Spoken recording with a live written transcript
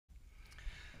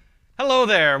Hello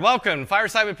there, welcome.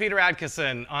 Fireside with Peter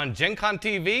Adkison on Gen Con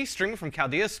TV, streaming from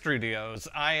Chaldea Studios.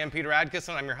 I am Peter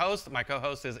Adkison, I'm your host. My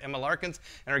co-host is Emma Larkins,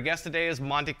 and our guest today is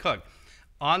Monte Cook.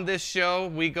 On this show,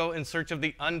 we go in search of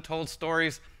the untold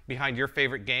stories behind your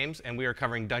favorite games, and we are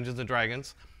covering Dungeons &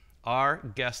 Dragons. Our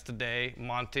guest today,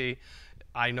 Monte,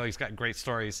 I know he's got great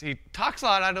stories. He talks a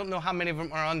lot. I don't know how many of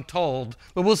them are untold,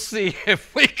 but we'll see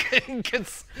if we can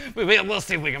get. We'll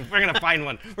see if we can. We're gonna find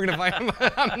one. We're gonna find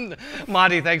one.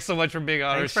 Monte, thanks so much for being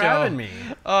on our show. Thanks for having me.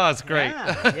 Oh, it's great.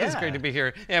 Yeah. It's great to be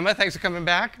here. Emma, thanks for coming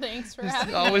back. Thanks for having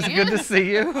me. Always good to see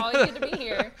you. Always good to be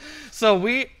here. So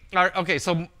we are okay.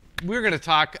 So we're gonna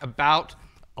talk about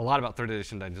a lot about 3rd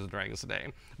edition Dungeons & Dragons today,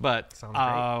 but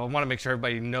I want to make sure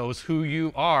everybody knows who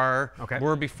you are. Okay.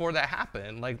 Were before that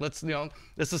happened. Like, let's,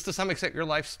 this is to some extent your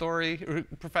life story, or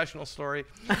professional story.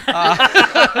 Some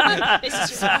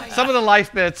of the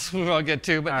life bits we won't get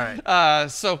to, but all right.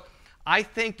 So I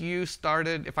think you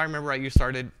started, if I remember right, you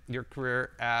started your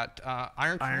career at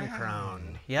Iron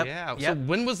Crown. Yep. Yeah. Yep. So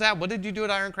when was that? What did you do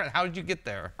at Iron Crown? How did you get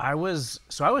there? I was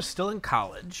still in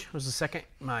college. It was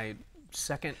my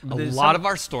second. A lot of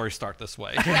our stories start this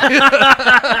way. And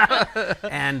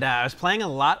I was playing a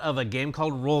lot of a game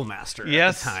called Rolemaster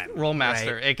at the time.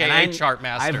 Rolemaster, right? aka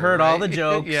Chartmaster. I've heard all the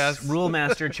jokes. Yes.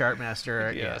 Rolemaster,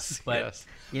 Chartmaster. Yes. But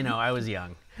yes. I was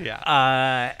young.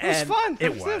 Yeah. It was fun.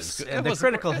 It was. The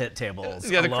critical hit tables.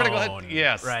 Yeah, the alone, critical hit.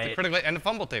 Yes. Right. The critical hit and the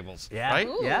fumble tables. Yeah. Right.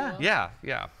 Ooh. Yeah.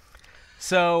 Yeah.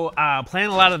 So playing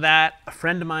a lot of that. A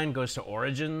friend of mine goes to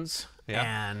Origins.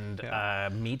 Yeah. And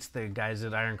meets the guys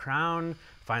at Iron Crown,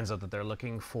 finds out that they're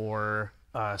looking for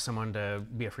someone to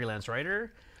be a freelance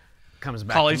writer, comes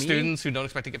back College to me. students who don't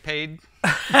expect to get paid.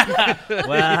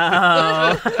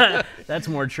 Well, that's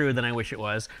more true than I wish it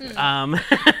was. And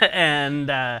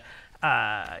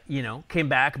came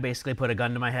back, basically put a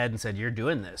gun to my head and said, "You're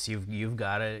doing this. You've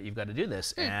got to do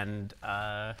this." And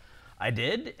I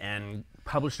did, and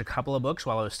published a couple of books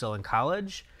while I was still in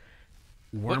college.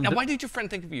 Now, why did your friend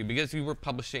think of you? Because you were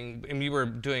publishing, and you were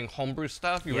doing homebrew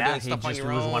stuff. You were doing stuff on your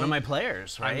own. He was one of my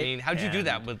players, right? I mean, how'd you do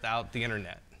that without the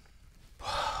internet?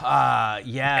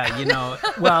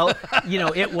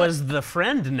 It was the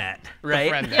friend net, right? The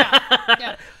friend net.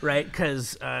 Yeah. Right,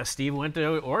 because Steve went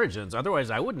to Origins. Otherwise,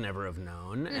 I would never have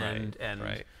known.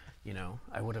 Right.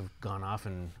 I would have gone off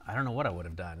and I don't know what I would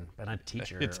have done. Been a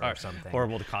teacher or something.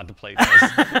 Horrible to contemplate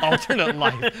those alternate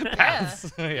life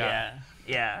paths.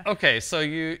 Yeah. Okay, so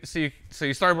you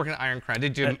started working at Iron Crown.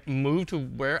 Did you move to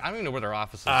where? I don't even know where their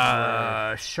offices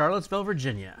were. Charlottesville,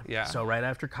 Virginia. Yeah. So right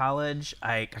after college,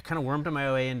 I kind of wormed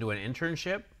my way into an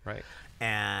internship. Right.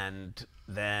 And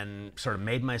then sort of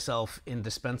made myself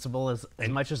indispensable as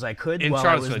much as I could in while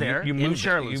I was there. You moved in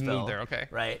Charlottesville. You moved there, okay.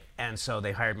 Right. And so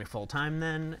they hired me full time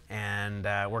then, and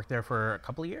worked there for a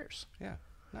couple of years. Yeah.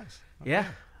 Nice. Okay. Yeah.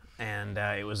 And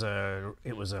it was a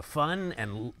fun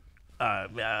and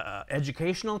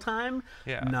educational time.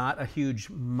 Yeah. Not a huge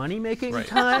money making Right.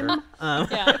 time.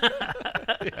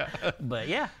 Yeah. But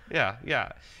yeah.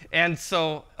 Yeah. And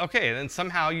so, okay, then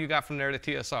somehow you got from there to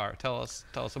TSR. Tell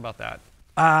us about that.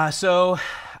 So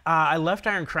I left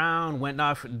Iron Crown, went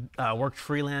off, worked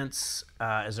freelance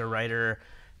as a writer.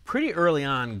 Pretty early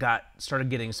on, started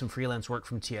getting some freelance work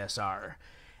from TSR,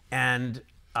 and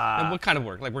what kind of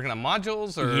work? Like working on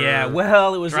modules or? Yeah,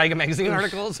 well, it was Dragon magazine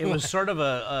articles. It was sort of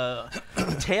a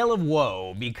tale of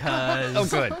woe because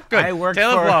good. I worked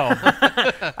Tale of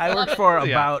woe. I worked for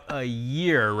about a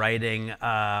year writing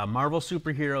Marvel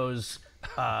superheroes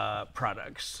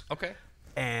products. Okay.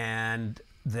 And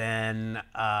then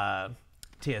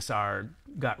TSR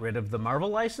got rid of the Marvel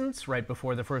license right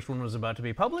before the first one was about to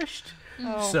be published.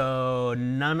 Oh. So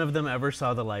none of them ever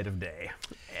saw the light of day.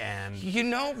 And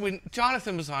when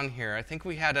Jonathan was on here, I think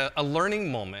we had a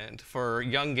learning moment for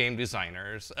young game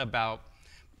designers about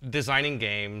designing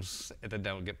games that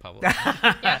don't get published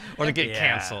or to get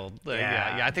canceled.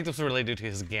 I think this was related to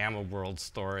his Gamma World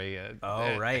story.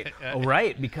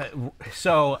 Right. Because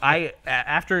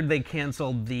after they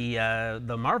canceled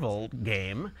the Marvel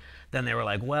game, then they were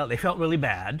like, well, they felt really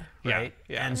bad, right?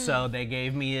 Yeah. And so they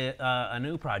gave me a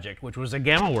new project, which was a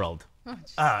Gamma World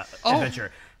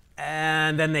adventure.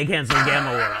 And then they canceled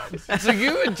Gamma World. So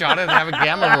you and Jonathan have a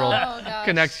Gamma World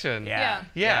connection.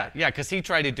 Yeah. Because he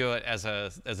tried to do it as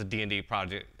a D&D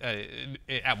project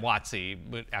at WotC.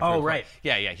 Right.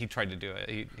 Yeah, he tried to do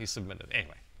it. He submitted.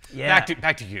 Anyway. Yeah.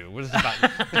 Back to you. What is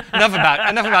enough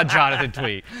about Jonathan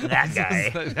Tweet. That guy.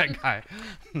 That guy.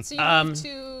 So you moved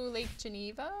to Lake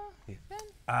Geneva then?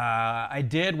 I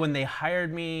did when they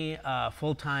hired me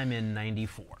full time in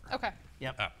 '94. Okay.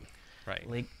 Yep.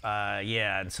 Right.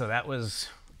 And so that was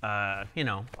you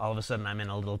know, all of a sudden I'm in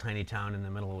a little tiny town in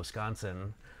the middle of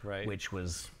Wisconsin, Right. which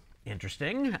was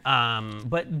interesting,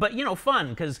 but you know, fun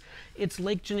because it's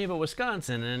Lake Geneva,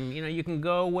 Wisconsin, and you know you can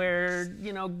go where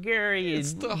you know Gary.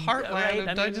 It's the heartland right?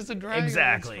 of Dungeons and Dragons.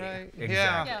 Exactly. Right?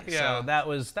 Exactly. Yeah. So that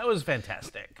was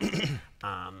fantastic,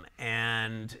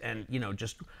 and you know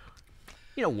just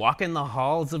you know walking the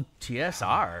halls of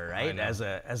TSR, right? know.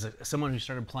 As someone who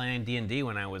started playing D&D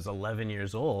when I was 11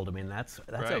 years old, I mean that's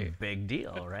a Right. big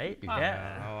deal, right?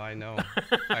 Yeah. Oh, I know.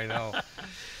 I know.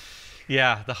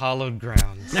 Yeah, the hallowed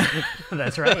grounds.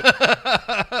 That's right.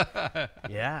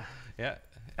 Yeah. Yeah.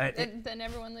 Then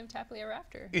everyone lived happily ever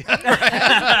after.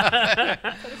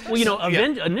 Well, you know,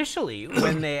 initially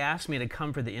when they asked me to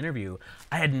come for the interview,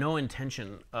 I had no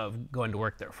intention of going to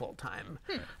work there full time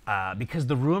because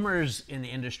the rumors in the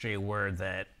industry were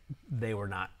that they were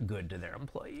not good to their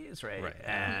employees, right? Right.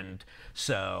 And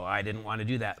so I didn't want to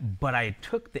do that, but I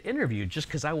took the interview just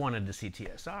because I wanted to see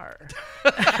TSR.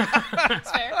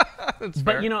 That's fair.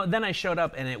 But you know, then I showed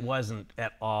up and it wasn't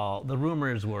at all. The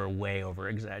rumors were way over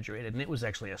exaggerated, and it was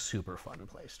actually a super fun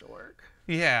place to work.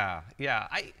 Yeah.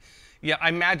 I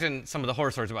imagine some of the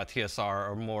horror stories about TSR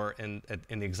are more in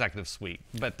the executive suite,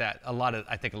 but that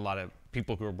I think a lot of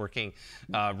people who are working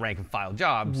rank and file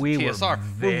jobs, TSR,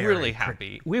 were really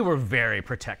happy. We were very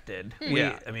protected.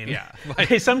 Yeah, I mean, yeah.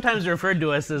 they sometimes referred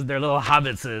to us as their little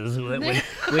hobbitses.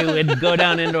 We would go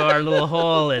down into our little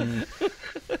hole and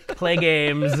play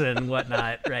games and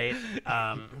whatnot, right?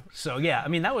 So yeah, I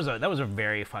mean that was a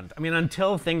very fun. I mean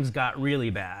until things got really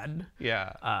bad.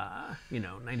 Yeah. You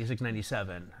know, 96,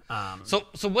 97. So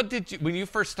what did you when you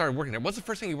first started working there? What's the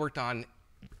first thing you worked on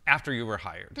after you were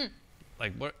hired?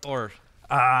 Like what or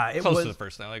close to the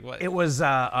first thing? Like what? It was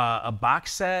a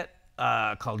box set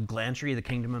called Glantry: The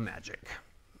Kingdom of Magic.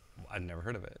 I've never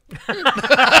heard of it.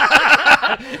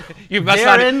 You must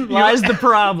Therein lies the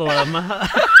problem.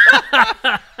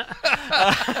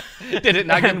 Did it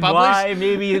not get And published? why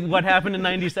maybe what happened in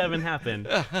 97 happened.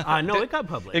 No, it got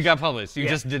published. It got published. You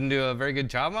Yeah. just didn't do a very good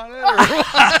job on it? Or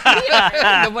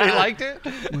what? Nobody liked it?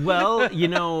 Well, you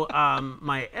know,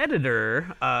 my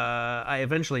editor, I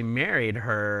eventually married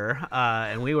her,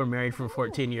 and we were married for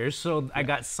 14 years, so I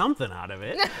got something out of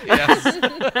it. Yes.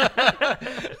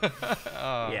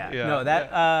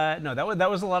 That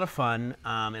was a lot of fun,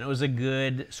 and it was a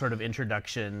good sort of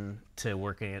introduction to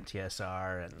working at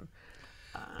TSR. And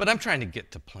But I'm trying to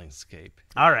get to Planescape.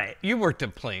 all right. You worked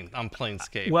at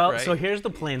Planescape, Well, right? so here's the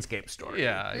Planescape story.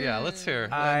 Yeah, let's hear.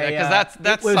 I, Because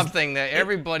that's it was- something that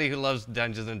everybody who loves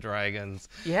Dungeons and Dragons,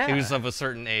 Yeah. who's of a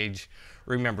certain age,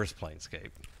 remembers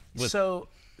Planescape.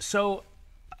 So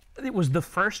it was the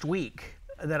first week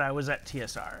that I was at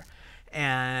TSR.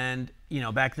 And, you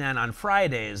know, back then on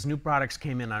Fridays, new products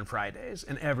came in on Fridays,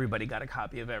 and everybody got a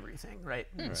copy of everything, right?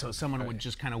 So someone would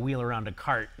just kind of wheel around a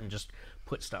cart and just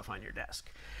put stuff on your desk.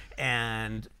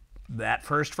 And that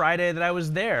first Friday that I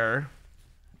was there,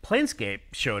 Planescape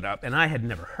showed up, and I had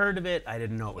never heard of it. I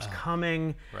didn't know it was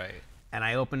coming. Right. And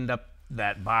I opened up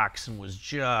that box and was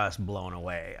just blown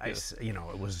away. You know,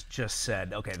 it was just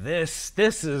said, okay, this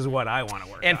is what I want to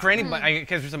work on. And for anybody, in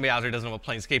case for somebody out there who doesn't know what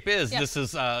Planescape is, Yeah. this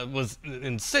is was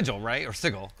in Sigil, right? Or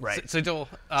Sigil? Right. Sigil.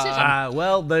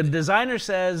 Well, the designer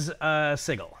says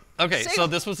Sigil. Okay, so Sigil.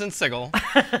 this was in Sigil,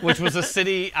 which was a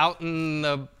city out in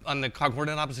on the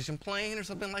Coordinate Opposition Plane or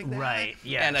something like that. Right,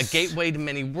 And a yes. gateway to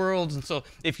many worlds. And so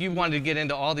if you wanted to get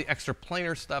into all the extra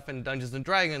planar stuff in Dungeons and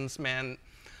Dragons, man,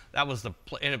 that was the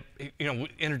and it, you know,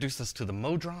 introduced us to the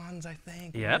Modrons, I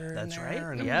think. Yep, were in that's there, right.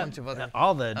 And a Yep. bunch of other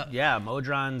all the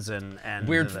Modrons and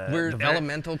weird the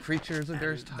elemental creatures of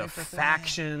various types. the I think.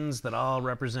 factions that all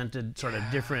represented sort of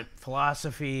different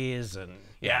philosophies and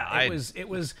Yeah, it was That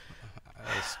was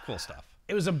cool stuff.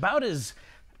 it was about as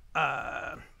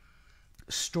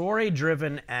story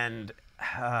driven and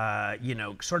you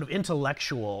know sort of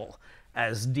intellectual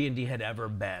as D&D had ever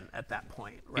been at that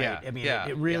point, right? Yeah, I mean, yeah,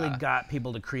 it really yeah. got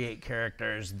people to create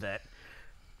characters that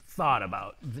thought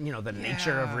about, you know, the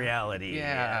nature of reality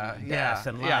and death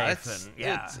and life.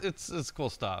 It's cool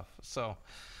stuff. So,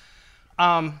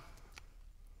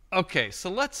 okay, so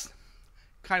let's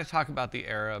kind of talk about the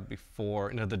era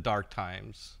before, you know, the dark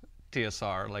times,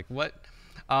 TSR. Like what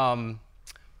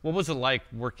was it like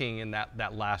working in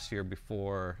that last year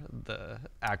before the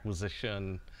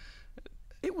acquisition?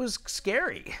 It was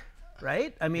scary,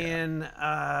 right? I mean,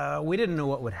 we didn't know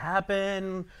what would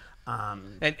happen.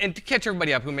 And to catch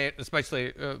everybody up who may,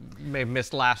 especially may have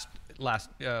missed last last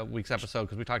week's episode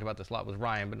because we talked about this a lot with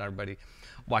Ryan, but not everybody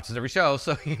watches every show,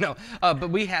 so you know. But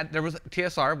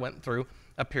TSR went through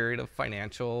a period of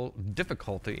financial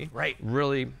difficulty, right?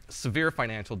 Really severe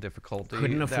financial difficulty.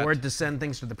 Couldn't afford to send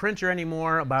things to the printer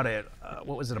anymore. About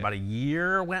what was it? About a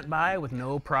year went by with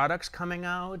no products coming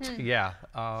out. Yeah.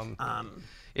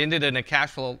 Ended in a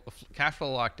cash flow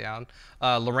lockdown.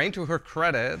 Lorraine, to her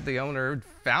credit, the owner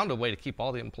found a way to keep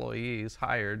all the employees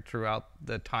hired throughout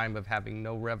the time of having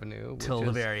no revenue. Till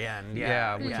the very end.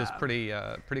 Yeah, which is pretty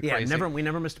crazy. We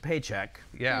never missed a paycheck.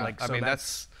 Yeah, like, I so mean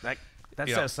that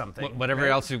says something. Whatever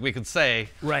else we could say,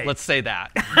 right. Let's say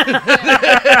that.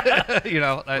 You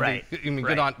know, right. I mean,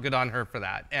 good on her for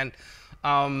that. And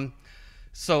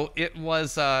so it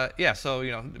was, yeah. So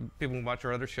you know, people can watch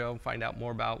our other show and find out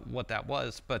more about what that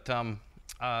was. But it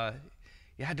had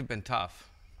to have been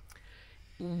tough.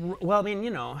 Well, I mean,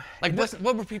 you know, like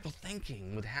what were people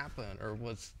thinking would happen, or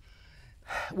was?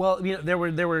 Well, you know,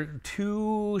 there were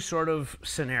two sort of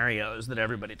scenarios that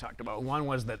everybody talked about. One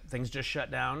was that things just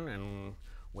shut down and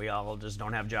we all just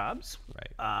don't have jobs,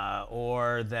 right?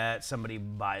 Or that somebody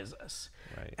buys us,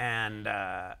 right? And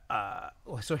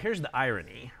so here's the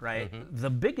irony, right? Mm-hmm. The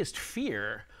biggest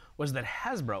fear was that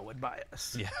Hasbro would buy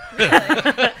us. Yeah.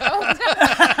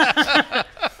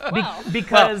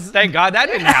 Because thank God that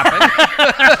didn't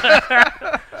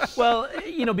happen. Well,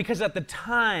 you know, because at the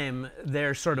time,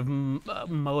 their sort of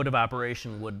mode of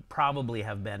operation would probably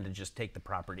have been to just take the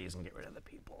properties and get rid of the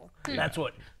people. Yeah.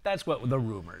 That's what the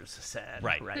rumors said.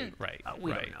 Right.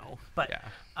 We don't know, but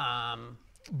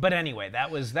but anyway,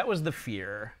 that was the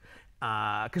fear,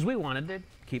 because we wanted to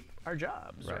keep our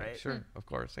jobs, right? Sure, of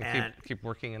course, and keep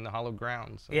working in the hollow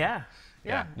ground. So. Yeah.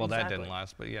 Well, exactly. that didn't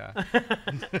last, but yeah.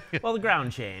 Well, the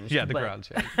ground changed. Yeah, the ground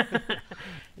changed.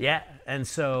 Yeah, and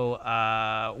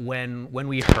so when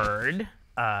we heard,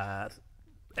 at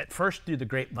first through the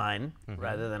grapevine,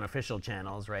 rather than official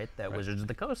channels, right, that Wizards of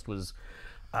the Coast was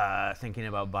thinking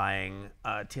about buying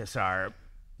TSR,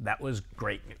 that was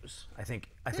great news. I think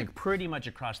pretty much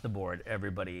across the board,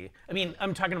 everybody. I mean,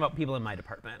 I'm talking about people in my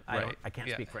department. I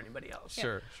can't speak for anybody else.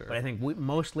 Sure. But I think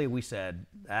mostly we said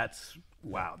that's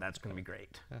going to be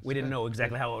great. We didn't know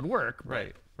exactly how it would work.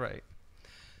 Right.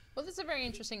 Well, this is a very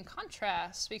interesting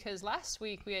contrast because last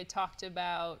week we had talked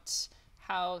about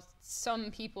how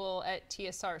some people at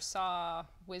TSR saw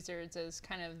Wizards as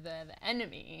kind of the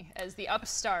enemy, as the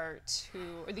upstart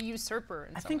or the usurper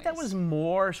in some I think ways. that was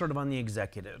more sort of on the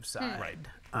executive side.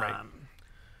 Right.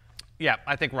 Yeah,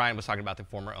 I think Ryan was talking about the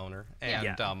former owner and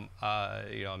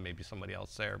you know, maybe somebody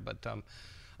else there, but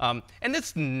and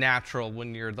it's natural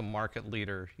when you're the market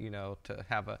leader, you know, to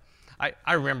have a.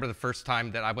 I remember the first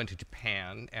time that I went to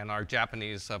Japan and our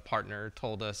Japanese partner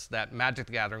told us that Magic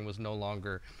the Gathering was no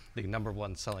longer the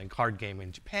 #1 selling card game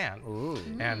in Japan.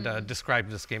 And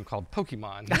described this game called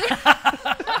Pokemon.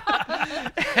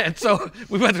 And so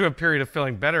we went through a period of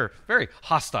feeling very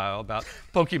hostile about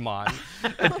Pokemon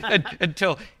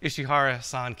until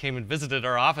Ishihara-san came and visited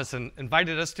our office and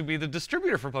invited us to be the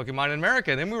distributor for Pokemon in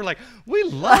America. And then we were like, we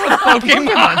love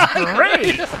Pokemon.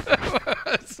 Great.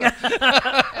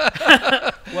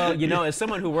 Well, you know, as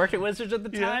someone who worked at Wizards at the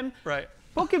time,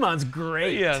 Pokemon's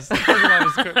great. Yes,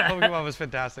 Pokemon was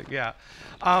fantastic. Yeah.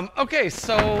 Okay,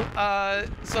 so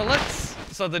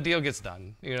the deal gets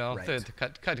done. You know, to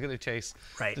cut to the chase.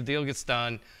 Right. The deal gets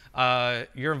done.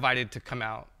 You're invited to come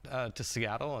out to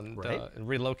Seattle and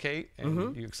relocate,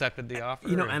 and you accepted the offer.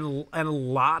 You know, and a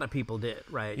lot of people did.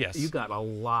 Right. Yes. You got a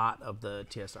lot of the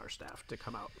TSR staff to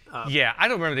come out. Yeah, I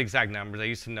don't remember the exact numbers. I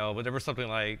used to know, but there was something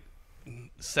like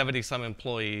 70-some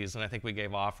employees, and I think we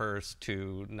gave offers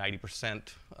to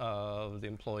 90% of the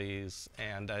employees,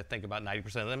 and I think about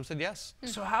 90% of them said yes.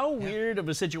 So how weird of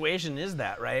a situation is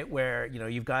that, right? Where, you know,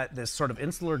 you've got this sort of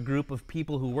insular group of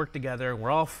people who work together,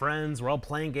 we're all friends, we're all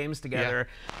playing games together,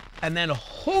 and then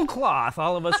whole cloth,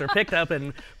 all of us are picked up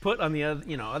and put on the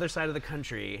other side of the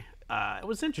country. It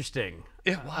was interesting.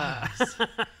 It was.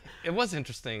 It was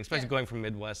interesting, especially going from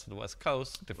Midwest to the West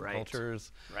Coast, different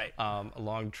cultures, a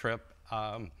long trip.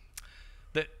 Oh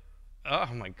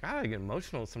my God, I get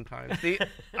emotional sometimes.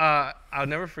 I'll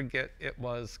never forget, it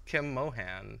was Kim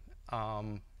Mohan,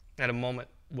 at a moment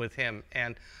with him.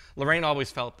 And Lorraine always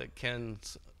felt that Kim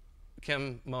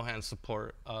Mohan's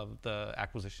support of the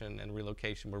acquisition and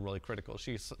relocation were really critical.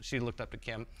 She looked up to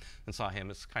Kim and saw him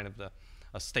as kind of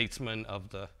a statesman of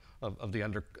the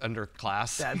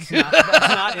underclass. That's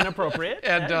not inappropriate.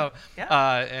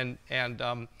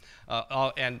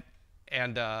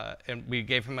 and we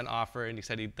gave him an offer, and he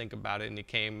said he'd think about it, and he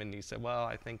came, and he said, well,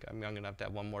 I think I'm young enough to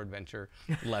have one more adventure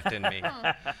left in me.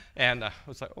 And I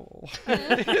was like, oh.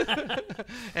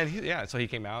 And so he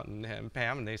came out, and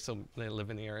Pam, and they live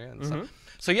in the area. And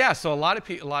so a lot of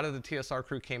the TSR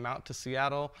crew came out to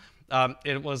Seattle.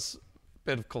 It was a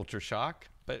bit of culture shock,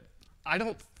 but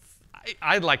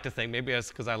I'd like to think, maybe it's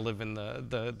because I live in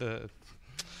the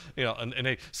in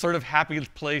a sort of happy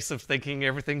place of thinking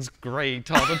everything's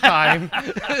great all the time,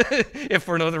 if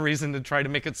for no other reason to try to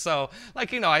make it so.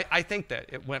 Like, I think that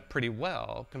it went pretty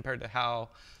well compared to how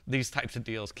these types of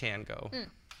deals can go.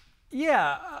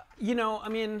 Yeah, I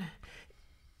mean,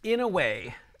 in a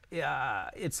way,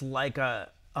 it's like a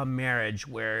marriage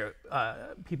where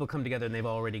people come together and they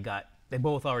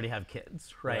both already have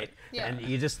kids, right? Yeah. And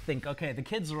you just think, okay, the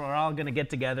kids are all going to get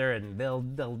together and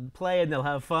they'll play and they'll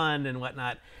have fun and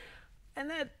whatnot. And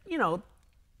that,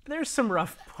 there's some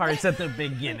rough parts at the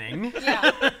beginning.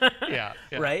 Yeah.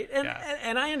 Right?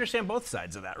 And I understand both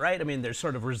sides of that, right? I mean, there's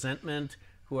sort of resentment.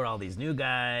 Who are all these new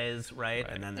guys, right?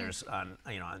 And then there's, on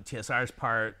TSR's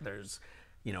part, there's,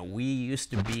 we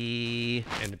used to be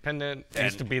independent,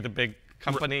 used to be the big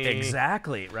company.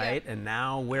 Exactly, right? And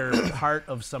now we're part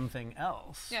of something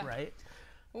else, right?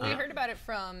 Well, we heard about it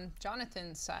from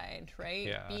Jonathan's side, right?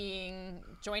 Yeah.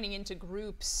 Joining into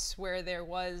groups where there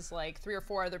was like 3 or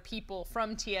 4 other people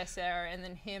from TSR, and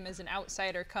then him as an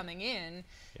outsider coming in,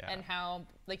 and how,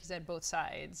 like you said, both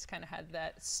sides kind of had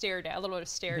that a little bit of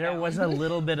stare down. There was a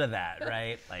little bit of that,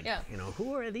 right? Like,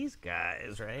 who are these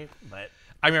guys, right? But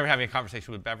I remember having a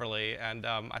conversation with Beverly, and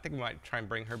I think we might try and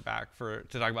bring her back to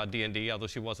talk about D&D, although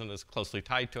she wasn't as closely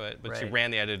tied to it, but she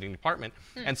ran the editing department.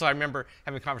 And so I remember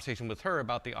having a conversation with her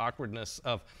about the awkwardness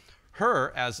of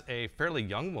her as a fairly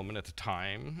young woman at the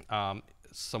time,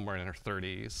 somewhere in her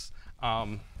 30s,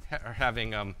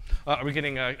 having, are we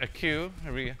getting a cue?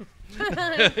 Are we?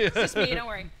 It's just me, don't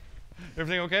worry.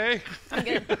 Everything okay? I'm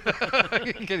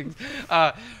good. Kidding.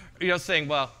 Saying,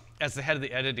 well, as the head of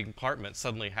the editing department,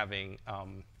 suddenly having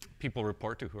people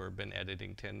report to her who have been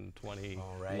editing 10, 20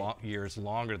 years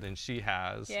longer than she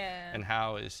has, and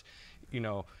how is,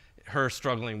 her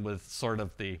struggling with sort of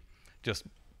the just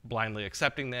blindly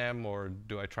accepting them, or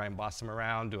do I try and boss them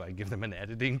around? Do I give them an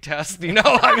editing test?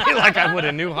 Like I would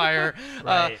a new hire.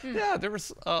 There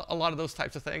was a lot of those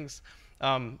types of things.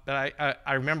 But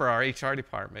I remember our HR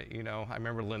department. I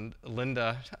remember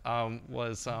Linda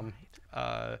was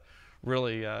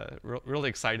really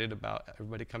excited about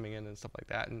everybody coming in and stuff like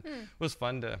that, and it was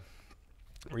fun to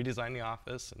redesign the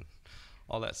office and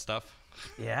all that stuff.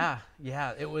 Yeah,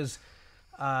 it was.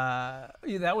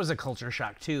 That was a culture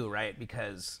shock too, right?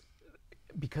 Because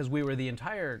we were the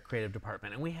entire creative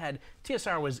department, and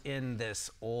TSR was in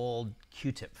this old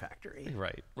Q-tip factory.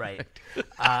 Right.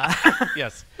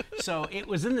 Yes. So it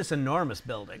was in this enormous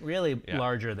building, really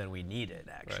larger than we needed,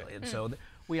 actually, and so.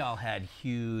 We all had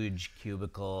huge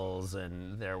cubicles,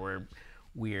 and there were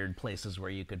weird places where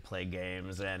you could play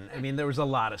games, and I mean there was a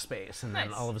lot of space. And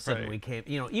then all of a sudden we came,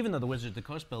 even though the Wizards of the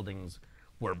Coast buildings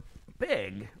were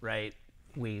big, right?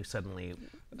 We suddenly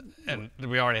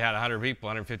we already had 100 people,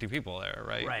 150 people there,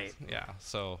 right? Right. Yeah.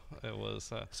 So it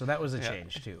was. So that was a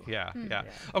change too. Yeah.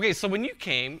 Okay. So when you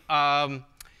came,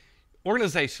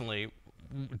 organizationally,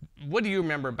 what do you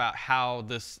remember about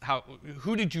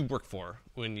who did you work for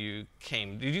when you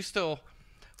came? Did you still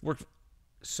work?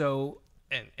 So,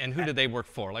 and who did they work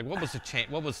for? Like, what was the chain?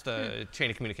 What was the chain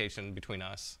of communication between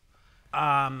us?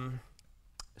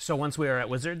 So once we were at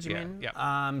Wizards, you mean?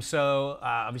 Yeah. So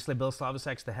obviously Bill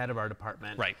Slavisek's the head of our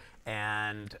department. Right.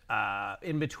 And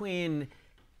in between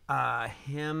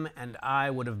him and I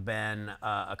would have been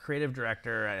a creative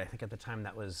director. I think at the time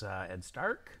that was Ed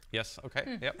Stark. Yes.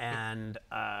 Okay. Yep. And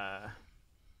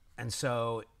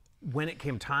so when it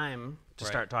came time to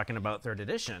start talking about third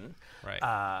edition,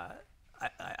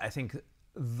 I think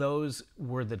those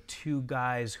were the two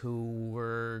guys who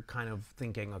were kind of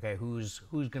thinking, okay, who's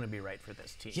going to be right for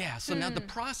this team? Yeah. So now the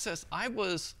process, I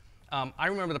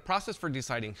remember the process for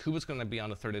deciding who was going to be on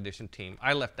the third edition team.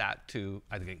 I left that to,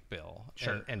 I think, Bill.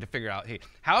 And to figure out, hey,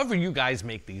 however you guys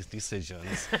make these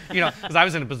decisions, because I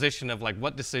was in a position of like,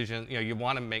 what decision, you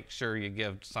want to make sure you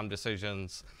give some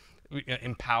decisions,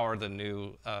 empower the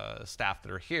new staff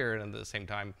that are here, and at the same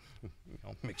time,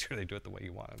 make sure they do it the way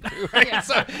you want them to. Right?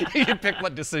 So you pick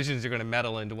what decisions you're going to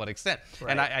meddle and to what extent.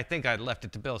 Right. And I think I left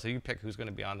it to Bill, so you pick who's going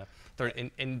to be on the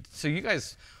third. And so you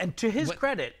guys. And to his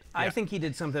credit, I think he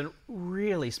did something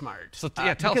really smart. So tell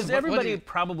us, because everybody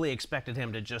probably expected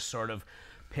him to just sort of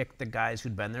pick the guys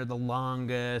who'd been there the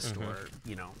longest, or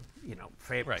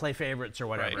play favorites or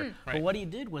whatever. Right. But what he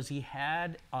did was he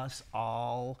had us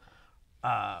all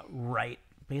write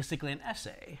basically an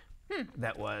essay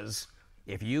that was,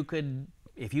 if you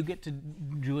get to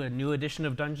do a new edition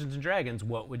of Dungeons and Dragons,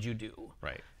 what would you do?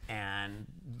 Right. And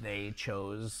they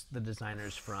chose the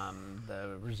designers from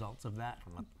the results of that.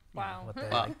 From what they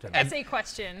liked. Essay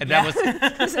question. And that was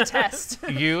it was a test.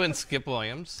 you and Skip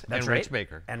Williams and Rich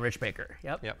Baker. And Rich Baker.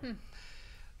 Yep.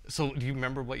 So do you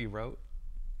remember what you wrote?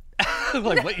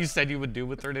 Like what you said you would do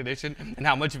with 3rd edition and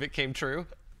how much of it came true?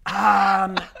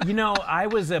 I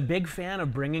was a big fan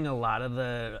of bringing a lot of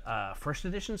the 1st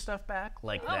edition stuff back,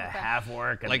 like the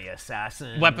half-orc and like the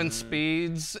assassin. Weapon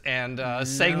speeds and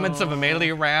segments of a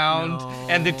melee round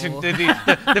and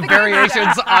the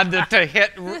variations on the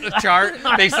to-hit chart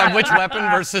based on which weapon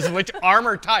versus which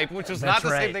armor type, which was not the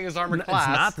same thing as armor class.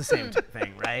 It's not the same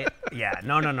thing, right? Yeah,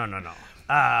 no.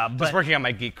 Just working on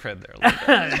my geek cred there a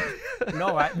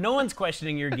little bit. No one's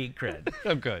questioning your geek cred.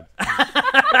 Oh, good.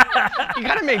 You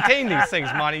got to maintain these things,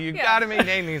 Monty. You got to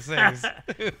maintain these things.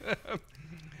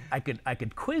 I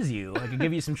could quiz you. I could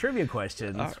give you some trivia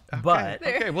questions, but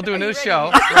okay, we'll do a new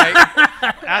show. Right?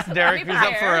 Ask Derek who's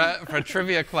up for a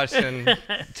trivia question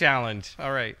challenge.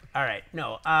 All right.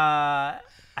 No.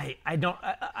 I don't.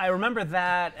 I remember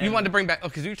that. You wanted to bring back,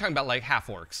 because you were talking about like half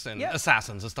orcs and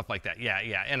assassins and stuff like that. Yeah.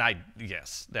 And I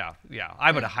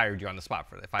would have hired you on the spot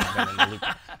for that if I had been in the loop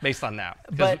based on that.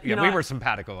 But we were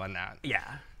simpatico on that.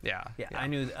 Yeah. I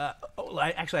knew.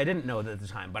 Actually, I didn't know that at the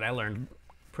time, but I learned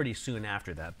pretty soon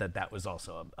after that was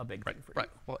also a big thing for you. Right.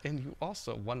 Well, and you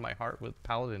also won my heart with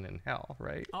Paladin in Hell,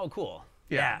 right? Oh, cool.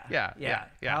 Yeah.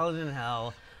 Paladin in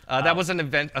Hell. That was an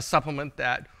event, a supplement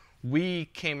that we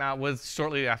came out with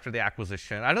shortly after the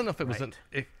acquisition. I don't know if it was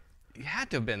it had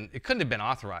to have been. It couldn't have been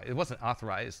authorized. It wasn't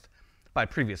authorized by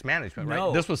previous management,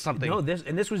 right? This was something. No,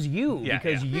 this was you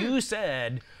because you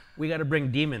said we got to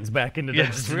bring demons back into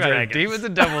Dungeons and Dragons. Demons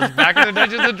and devils back into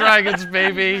Dungeons and Dragons,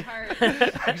 baby.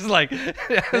 It's like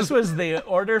this was the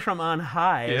order from on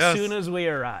high as soon as we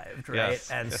arrived, right? Yes.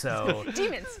 And so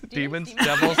demons,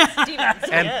 devils, demons.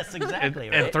 Yes, exactly.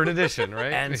 And 3rd edition,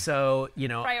 right? And so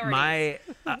my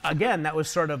again, that was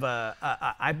sort of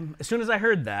as soon as I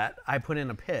heard that, I put in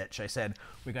a pitch. I said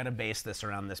we got to base this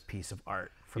around this piece of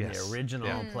art from the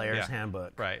original Player's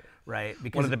Handbook, right?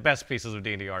 Because one of the best pieces of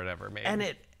D&D art ever made. And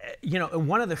it,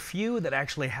 one of the few that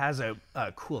actually has a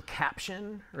cool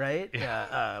caption, right?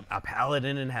 A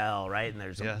Paladin in Hell, right? And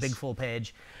there's a big full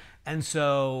page. And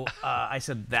so I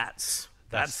said, that's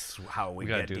how we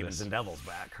get demons and devils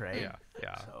back, right?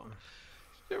 Yeah. So.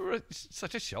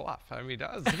 Such a show off. I mean,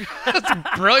 that's a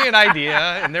brilliant idea,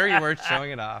 and there you were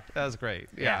showing it off. That was great.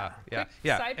 Yeah.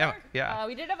 Sidebar? Emma,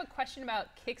 we did have a question about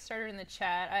Kickstarter in the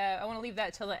chat. I want to leave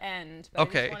that till the end, but I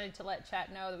just wanted to let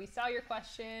chat know that we saw your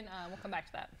question. We'll come back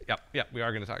to that. Yep. We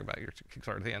are going to talk about your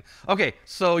Kickstarter at the end. Okay,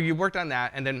 so you worked on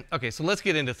that, and then so let's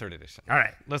get into 3rd edition. All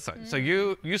right. Let's start. So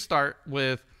you start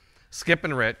with Skip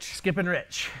and Rich.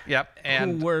 Yep.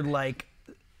 And who were like,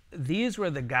 these were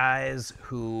the guys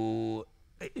who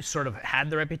sort of had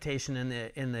the reputation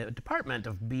in the department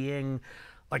of being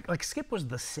like Skip was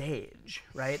the sage,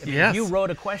 right? I mean, if you wrote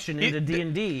a question into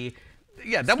D&D.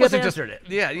 Yeah, that Skip wasn't answered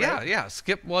just it. Yeah.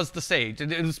 Skip was the sage,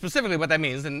 and specifically what that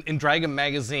means in Dragon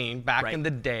Magazine back in the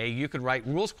day, you could write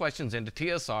rules questions into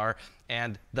TSR,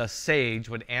 and the sage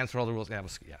would answer all the rules.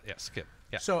 Skip.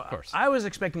 Yeah, so of course. I was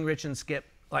expecting Rich and Skip.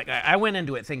 Like I went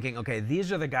into it thinking, okay,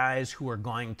 these are the guys who are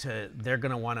they're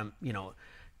going to want to,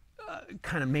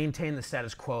 kind of maintain the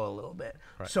status quo a little bit.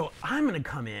 Right. So I'm going to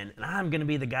come in and I'm going to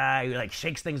be the guy who like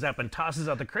shakes things up and tosses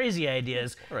out the crazy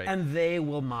ideas, and they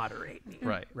will moderate me.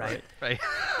 Right.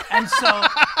 And so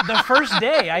the first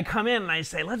day I come in and I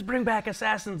say, let's bring back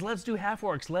assassins, let's do half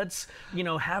orcs, let's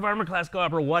have armor class go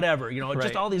up or whatever,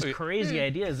 just all these crazy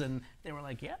ideas, and they were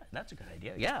like, yeah, that's a good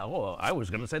idea. Yeah, well, I was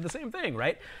going to say the same thing,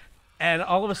 right? And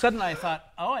all of a sudden I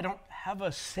thought, oh, I don't have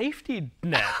a safety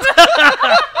net.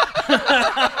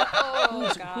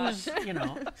 Who's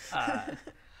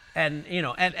and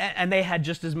they had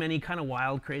just as many kind of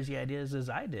wild, crazy ideas as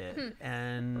I did,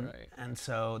 and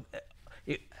so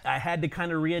I had to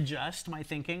kind of readjust my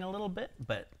thinking a little bit,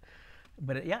 but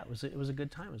it was a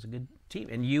good time. It was a good team,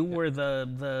 and you were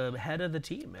the head of the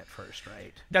team at first,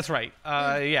 right? That's right.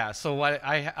 So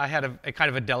I had a kind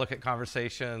of a delicate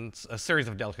conversation, a series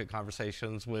of delicate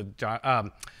conversations with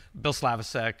Bill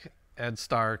Slavisek, Ed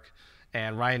Stark,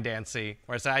 and Ryan Dancy,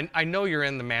 where I said, I know you're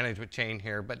in the management chain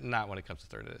here, but not when it comes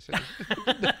to 3rd edition.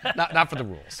 not for the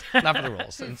rules. Not for the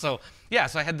rules. And so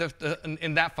I had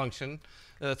in that function,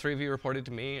 the 3 of you reported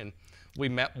to me, and we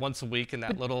met once a week in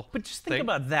that little But just think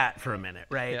about that for a minute,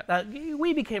 right? Yeah.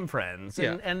 We became friends,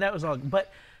 and that was all.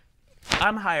 But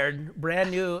I'm hired,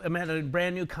 I'm at a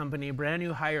brand new company, brand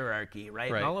new hierarchy,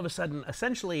 right? And all of a sudden,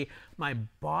 essentially, my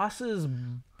boss's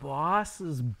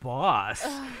boss's boss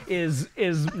is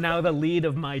now the lead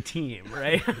of my team,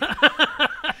 right?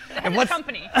 And what's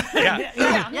company? Yeah.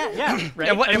 Right?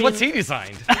 And what's he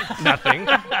designed? Nothing.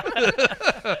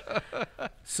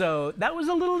 So that was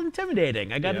a little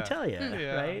intimidating, I got to tell you,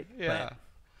 right? Yeah.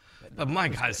 But my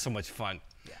God, it's so much fun.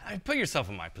 I put yourself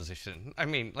in my position. I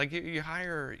mean, like you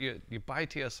buy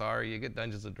TSR, you get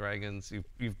Dungeons and Dragons.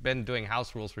 You've been doing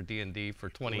house rules for D&D for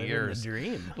 20 years. The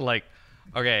dream. Like,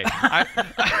 okay,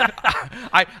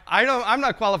 I'm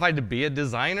not qualified to be a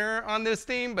designer on this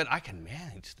team, but I can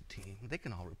manage the team. They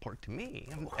can all report to me,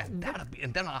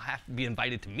 and then I'll have to be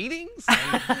invited to meetings.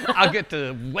 And I'll get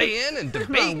to weigh in and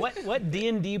debate. What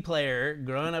D&D player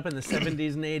growing up in the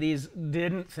 70s and 80s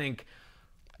didn't think,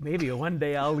 maybe one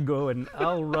day I'll go and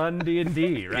I'll run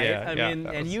D&D, right? I mean,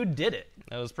 and you did it.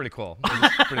 That was pretty cool. It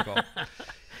was pretty cool.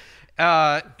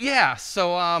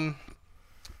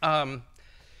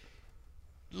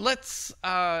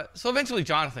 So eventually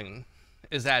Jonathan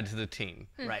is added to the team.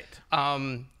 Right.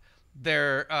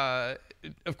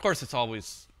 Of course, it's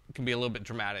always can be a little bit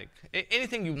dramatic.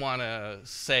 Anything you want to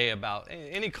say about,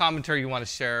 any commentary you want to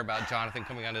share about Jonathan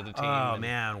coming onto the team? Oh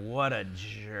man, what a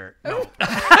jerk. No.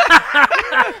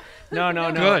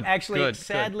 No. Good, Actually,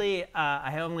 sadly,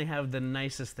 I only have the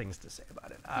nicest things to say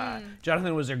about it.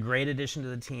 Jonathan was a great addition to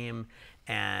the team,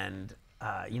 and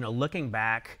looking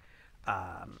back,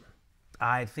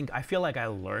 I feel like I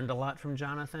learned a lot from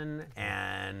Jonathan,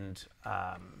 and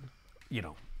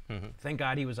thank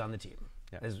God he was on the team.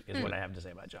 Is what I have to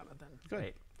say about Jonathan.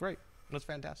 Great. That's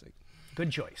fantastic.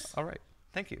 Good choice. All right.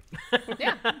 Thank you.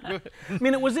 Yeah. I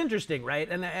mean, it was interesting, right?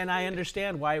 And I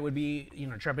understand why it would be,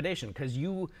 trepidation, because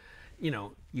you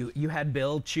had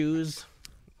Bill choose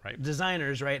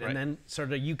designers, right? And then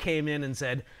sort of you came in and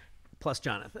said, plus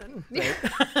Jonathan. Right?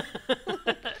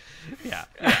 Yeah.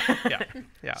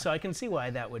 So I can see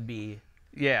why that would be.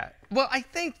 Yeah. Well, I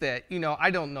think that,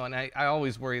 I don't know, and I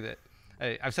always worry that,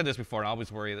 I've said this before, and I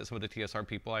always worry that some of the TSR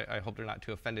people, I hope they're not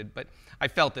too offended, but I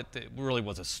felt that it really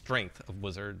was a strength of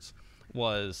Wizards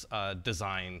was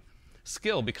design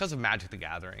skill because of Magic the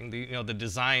Gathering. The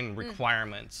design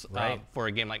requirements for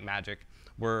a game like Magic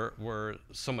were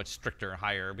so much stricter and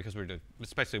higher because we were doing,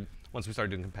 especially once we started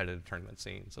doing competitive tournament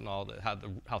scenes and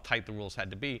how tight the rules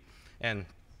had to be. And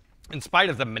in spite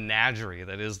of the menagerie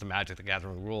that is the Magic the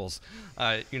Gathering rules,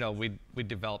 we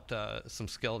developed some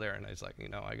skill there, and I was like,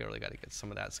 I really got to get some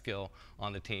of that skill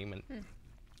on the team. And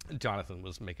Jonathan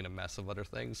was making a mess of other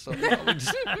things, so we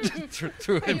just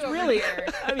threw him. It's really,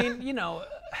 I mean,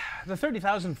 the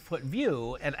 30,000-foot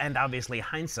view, and obviously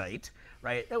hindsight,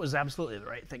 right? That was absolutely the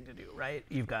right thing to do, right?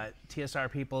 You've got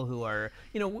TSR people who are,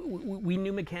 we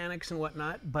knew mechanics and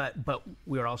whatnot, but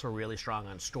we were also really strong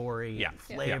on story and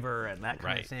flavor and that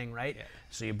kind of thing, right? Yeah.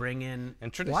 So you bring in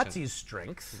WotC's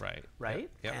strength, right?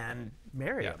 And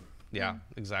marry him. Yeah,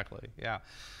 exactly. Yeah,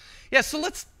 so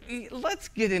let's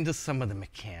get into some of the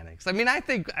mechanics. I mean,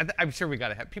 I'm sure we got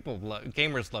to have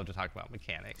gamers love to talk about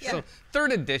mechanics. Yeah. So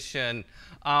 3rd edition,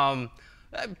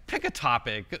 pick a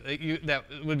topic that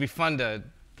would be fun to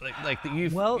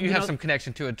you have some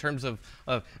connection to in terms of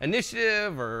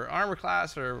initiative or armor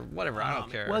class or whatever. I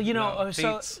don't care. Well,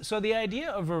 so the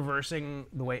idea of reversing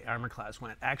the way armor class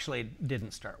went actually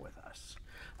didn't start with us.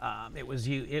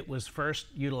 It was first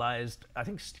utilized, I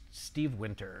think Steve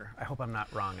Winter, I hope I'm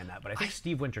not wrong in that, but I think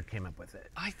Steve Winter came up with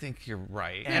it. I think you're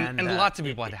right. And lots of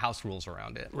people had house rules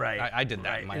around it. Right. I did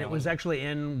that in my own. It was actually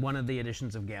in one of the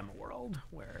editions of Gamma World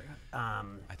where...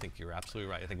 I think you're absolutely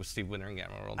right. I think it was Steve Winter in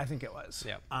Gamma World. I think it was.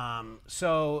 Yeah.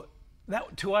 So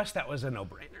to us, that was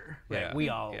no-brainer. Right? Yeah. We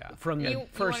all, from the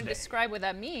first day. You want to describe what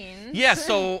that means? Yeah,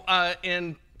 so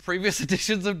in previous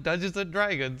editions of Dungeons and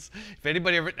Dragons, if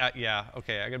anybody ever, I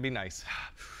gotta be nice.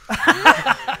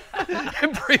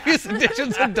 In previous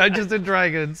editions of Dungeons and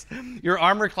Dragons, your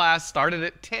armor class started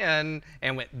at 10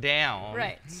 and went down.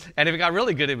 Right. And if it got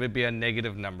really good, it would be a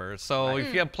negative number. So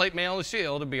if you have plate, mail, and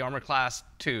shield, it'd be armor class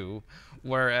 2.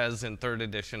 Whereas in 3rd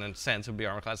edition and Sense would be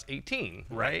armor class 18,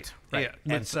 right? Yeah.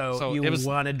 And so you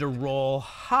wanted to roll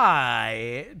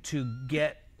high to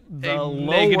get the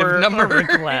lower number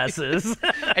classes.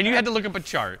 And you had to look up a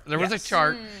chart. There was a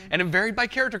chart, and it varied by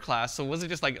character class. So it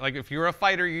wasn't just like if you're a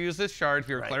fighter, you use this chart. If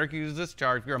you're a cleric, you use this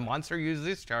chart. If you're a monster, you use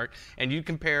this chart. And you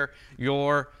compare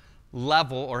your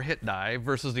level or hit die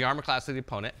versus the armor class of the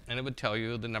opponent, and it would tell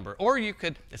you the number. Or you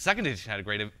could, the 2nd edition had a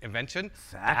great invention,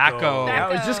 THAC0.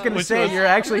 I was just going to say, you're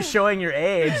actually showing your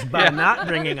age by not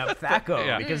bringing up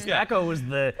THAC0, because THAC0 was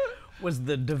was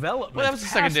the development. Well, that was the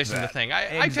second past edition of the that. thing. I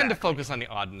tend to Exactly. focus on the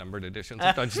odd-numbered editions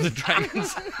of Dungeons and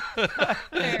Dragons.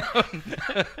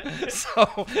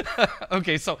 So,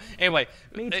 okay. So anyway,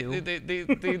 Me too.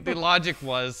 the logic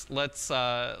was let's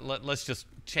just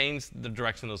change the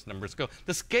direction those numbers go.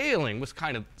 The scaling was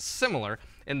kind of similar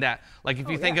in that, like, if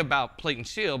you think about plate and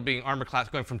shield being armor class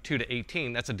going from 2 to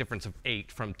 18, that's a difference of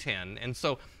 8 from 10, and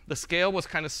so the scale was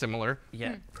kind of similar.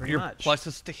 Yeah, pretty Your much.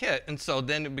 pluses to hit, and so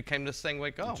then it became this thing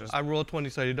like, oh, I roll a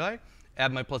 20-sided die,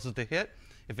 add my pluses to hit.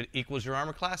 If it equals your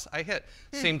armor class, I hit.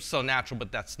 Seems so natural,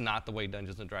 but that's not the way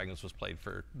Dungeons and Dragons was played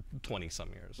for 20-some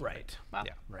years. Right. Wow.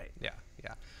 Yeah. Right. Yeah.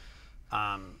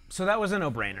 So that was a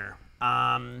no-brainer.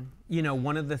 You know,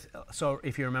 one of the so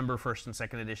if you remember, first and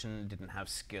second edition didn't have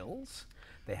skills;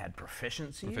 they had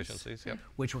proficiencies. Proficiencies, yep.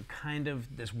 Which were kind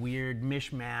of this weird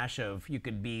mishmash of you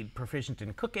could be proficient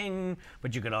in cooking,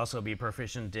 but you could also be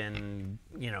proficient in,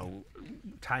 you know,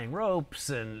 tying ropes,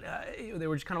 and they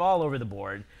were just kind of all over the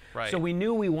board. Right. So we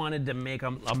knew we wanted to make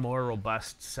a more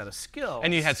robust set of skills.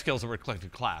 And you had skills that were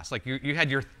collected class. Like you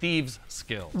had your thieves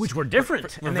skills. Which were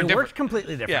different, and they worked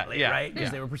completely differently, yeah, right? Because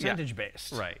yeah, they were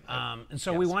percentage-based. Right. And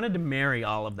so we wanted to marry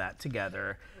all of that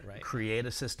together, Right. create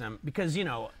a system, because, you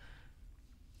know,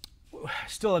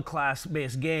 still a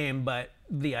class-based game, but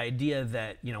the idea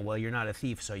that, you know, well, you're not a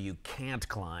thief, so you can't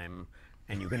climb,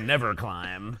 and you can never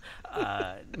climb,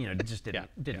 you know, just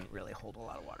didn't really hold a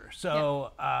lot of water.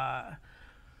 So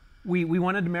we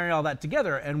wanted to marry all that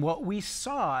together, and what we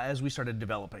saw as we started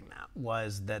developing that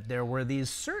was that there were these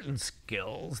certain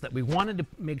skills that we wanted to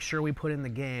make sure we put in the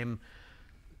game,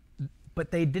 but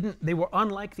they were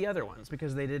unlike the other ones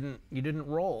because you didn't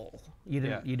roll.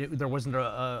 There wasn't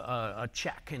a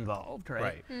check involved,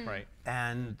 right? Right.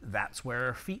 And that's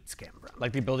where feats came from.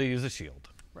 Like the ability to use a shield.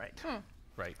 Right.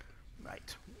 Right.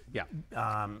 Right.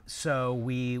 Yeah. So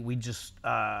we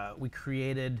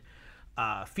created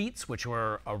feats, which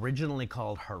were originally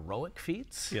called heroic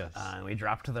feats. Yes. And we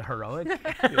dropped the heroic.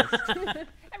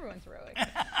 Everyone's heroic.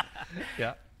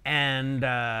 Yeah.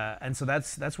 And so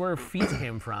that's where feats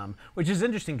came from, which is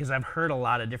interesting because I've heard a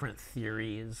lot of different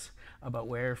theories about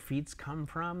where feats come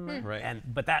from. Right.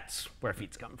 But that's where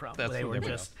feats come from. That's they where were they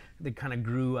just they kind of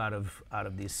grew out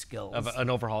of these skills. Of an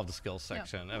overhaul of the skills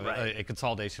section, Right. a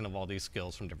consolidation of all these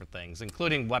skills from different things,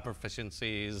 including weapon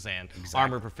proficiencies and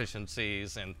armor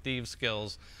proficiencies and thieves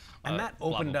skills. And that blah,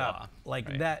 blah, opened blah. up like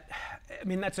Right. that. I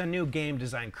mean, that's a new game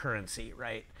design currency,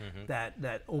 right?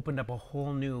 That opened up a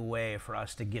whole new way for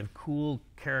us to give cool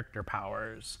character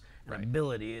powers and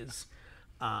abilities.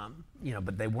 You know,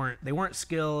 but they weren't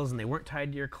skills, and they weren't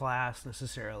tied to your class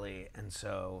necessarily, and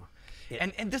so.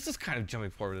 And this is kind of jumping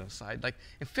forward to the side. Like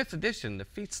in 5th edition, the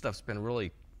feat stuff's been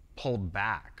really pulled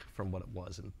back from what it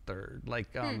was in 3rd. Like,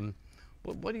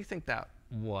 what do you think that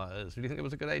was? Do you think it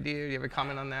was a good idea? Do you have a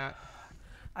comment on that?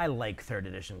 I like 3rd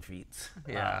edition feats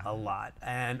a lot,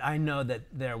 and I know that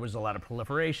there was a lot of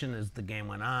proliferation as the game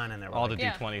went on, and there were All the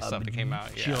like D20 stuff that came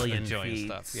out, bajillion the bajillion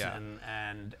feats, stuff, yeah.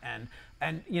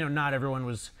 and you know, not everyone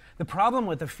was. The problem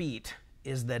with a feat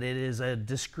is that it is a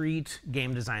discrete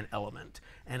game design element,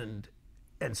 and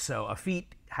so a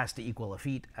feat has to equal a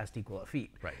feat,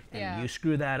 Right. And you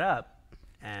screw that up,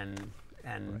 and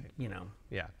you know.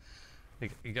 Yeah.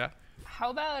 You got? How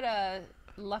about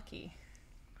lucky?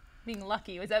 Being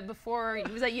lucky, was that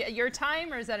your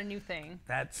time, or is that a new thing?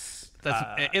 That's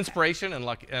inspiration and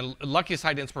lucky. And lucky is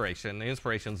tied to inspiration. The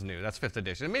inspiration's new. That's 5th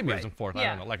edition. And maybe it was in 4th. I Yeah.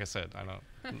 don't know. Like I said, I don't.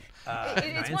 It's one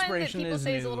that inspiration people is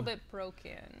say is a new. little bit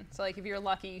broken. So like if you're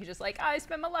lucky, you just like, I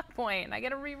spent my luck point, and I got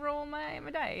to re-roll my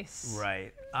dice.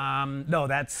 right. No,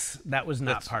 that was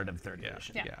not part of 3rd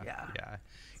edition.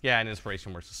 Yeah, and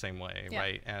inspiration works the same way, Yeah.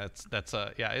 right? And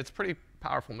it's pretty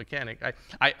powerful mechanic.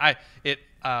 I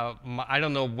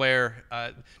don't know where.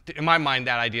 In my mind,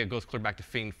 that idea goes clear back to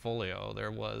Fiend Folio.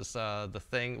 There was the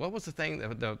thing. What was the thing?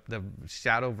 The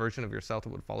shadow version of yourself that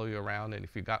would follow you around, and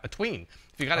if you got a tween,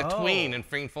 tween in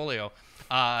Fiend Folio,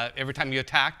 every time you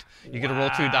attacked, you get to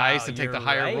roll 2 dice and take the you're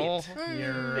higher right. roll.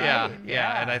 You're Yeah, right.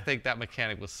 yeah, and I think that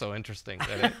mechanic was so interesting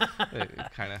that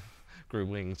it kind of grew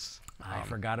wings. I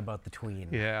forgot about the tween.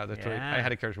 Yeah, the tween. I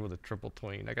had a character with a triple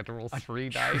tween. I got to roll 3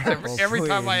 dice triple every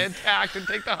time I tween. attacked and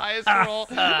take the highest roll.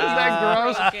 Isn't that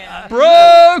gross?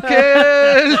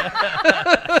 Broken.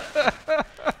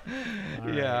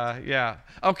 Broken! Yeah.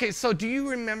 Okay, so do you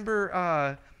remember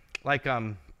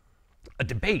a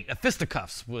debate, a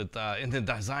fisticuffs with in the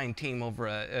design team over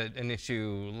an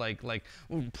issue like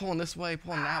pulling this way,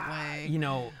 pulling that way? You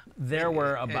know, there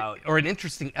were about or an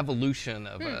interesting evolution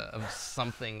of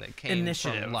something that came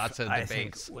initiative. from lots of I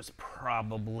debates. think was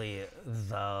probably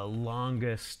the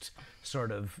longest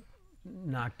sort of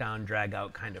knockdown, drag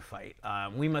out kind of fight.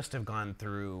 We must have gone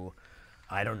through,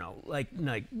 I don't know, like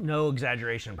no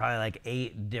exaggeration, probably like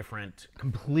 8 different,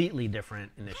 completely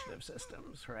different initiative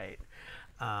systems, right?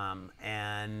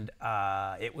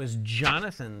 It was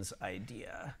Jonathan's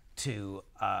idea to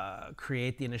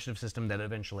create the initiative system that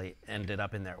eventually ended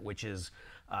up in there, which is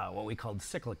what we called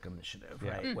cyclic initiative,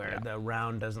 right? Where the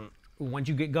round doesn't, once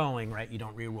you get going, right, you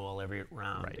don't re-roll every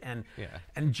round. Right.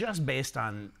 And just based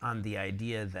on the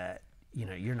idea that, you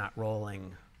know, you're not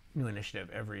rolling new initiative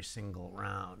every single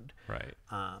round. Right.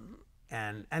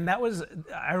 And that was,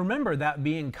 I remember that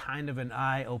being kind of an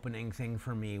eye-opening thing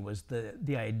for me, was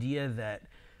the idea that,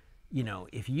 you know,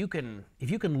 if you can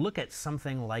look at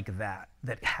something like that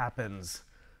happens,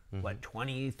 what,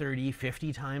 20, 30,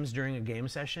 50 times during a game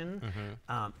session,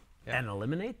 and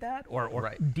eliminate that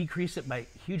or decrease it by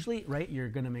hugely, right? You're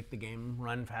going to make the game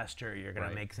run faster. You're going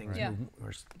to make things move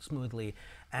more smoothly.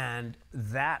 And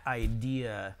that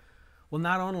idea, well,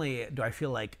 not only do I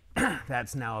feel like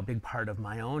that's now a big part of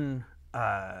my own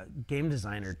game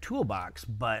designer toolbox,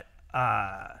 but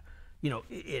you know,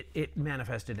 it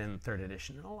manifested in 3rd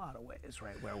edition in a lot of ways,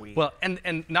 right? Where we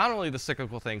and not only the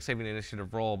cyclical thing, saving the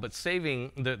initiative roll, but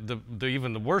saving the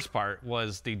even the worst part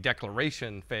was the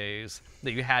declaration phase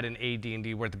that you had in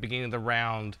AD&D, where at the beginning of the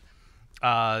round,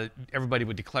 everybody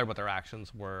would declare what their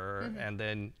actions were, and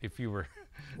then if you were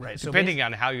depending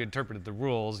on how you interpreted the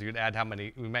rules, you'd add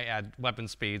we may add weapon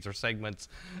speeds or segments,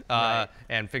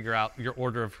 and figure out your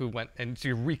order of who went, and so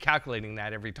you're recalculating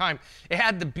that every time. It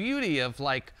had the beauty of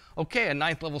like, okay, a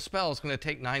 9th level spell is going to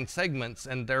take 9 segments,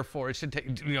 and therefore it should take,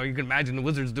 you know, you can imagine the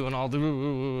wizards doing all the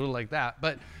like that,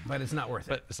 but it's not worth it.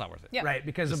 But it's not worth it, right?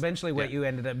 Because eventually, what you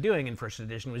ended up doing in 1st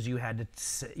edition was you had to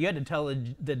tell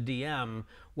the DM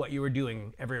what you were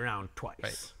doing every round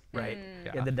twice. Right.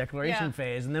 You had the declaration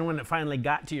phase, and then when it finally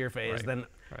got to your phase, then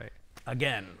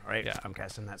again, I'm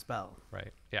casting that spell.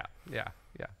 Right. Yeah.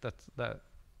 That's that.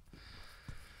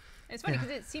 It's funny because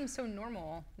it seems so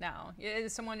normal now.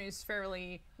 As someone who's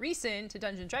fairly recent to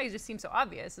Dungeons & Dragons, it just seems so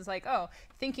obvious. It's like, oh,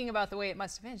 thinking about the way it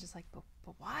must have been, it's just like, but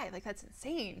why? Like, that's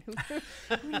insane. Who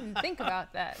even think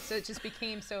about that? So it just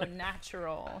became so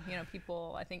natural. You know,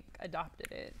 people, I think,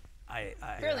 adopted it. I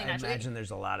imagine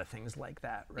there's a lot of things like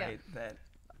that, right? That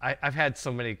I've had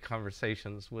so many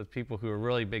conversations with people who are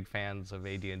really big fans of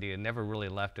AD&D and never really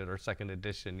left it, or 2nd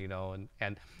edition, you know,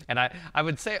 and I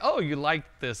would say, oh, you like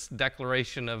this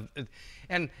declaration of,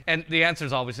 and the answer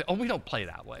is always, oh, we don't play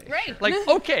that way. Right. Like,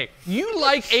 okay, you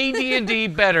like AD&D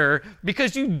better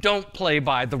because you don't play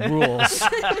by the rules.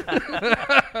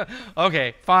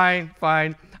 Okay,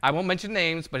 fine. I won't mention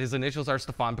names, but his initials are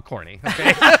Stefan Picorni.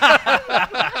 Okay.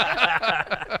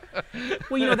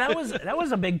 Well, you know, that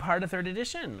was a big part of 3rd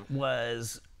edition,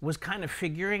 was kind of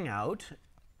figuring out,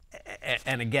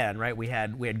 and again, right, we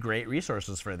had great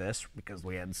resources for this because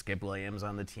we had Skip Williams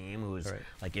on the team who was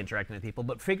like interacting with people,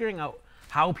 but figuring out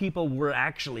how people were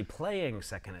actually playing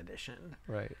 2nd edition.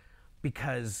 Right.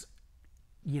 Because,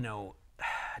 you know,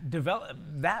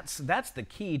 that's the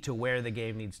key to where the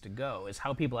game needs to go, is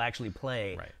how people actually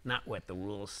play, not what the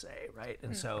rules say, right?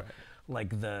 And so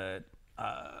like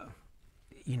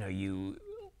you know, you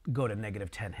go to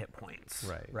 -10 hit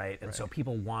points, right? And so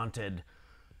people wanted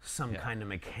some kind of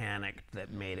mechanic that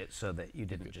made it so that you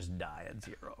didn't just die at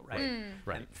 0, right?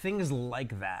 And things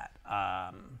like that,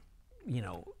 you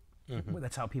know,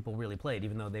 that's how people really played,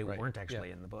 even though they weren't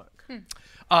actually in the book.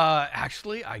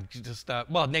 Actually, I just,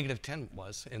 well, -10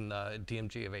 was in the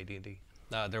DMG of AD&D.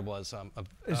 There was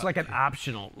it's like an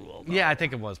optional rule, though. Yeah, I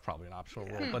think it was probably an optional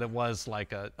rule, but it was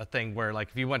like a thing where, like,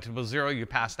 if you went to 0, you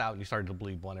passed out and you started to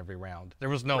bleed 1 every round. There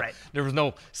was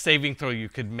no saving throw you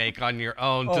could make on your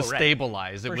own to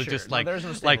stabilize. It was just like,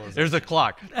 there's a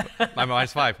clock. My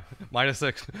 -5,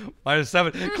 -6,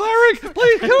 -7. Cleric,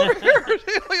 please come over here,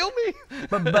 heal me.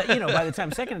 But you know, by the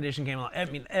time 2nd edition came along, I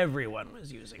mean, everyone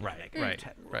was using the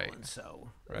 -10 rule, and so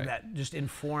that just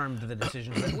informed the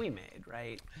decisions that we made,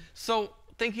 right? So,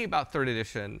 thinking about 3rd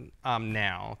edition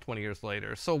now, 20 years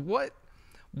later, so what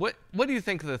do you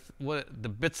think what the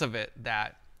bits of it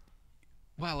that,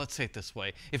 well, let's say it this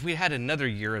way: if we had another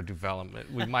year of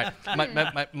development, we might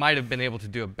have been able to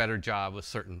do a better job with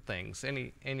certain things.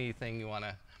 Anything you want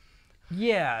to?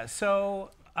 Yeah.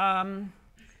 So,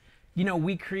 you know,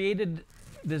 we created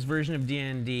this version of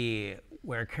D&D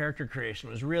where character creation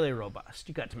was really robust.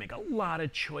 You got to make a lot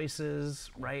of choices,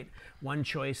 right? One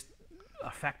choice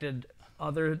affected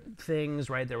other things,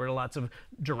 right? There were lots of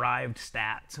derived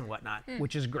stats and whatnot,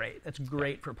 which is great. That's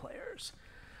great for players.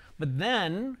 But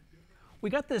then we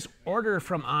got this order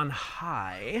from on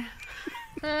high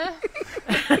that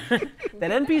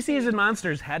NPCs and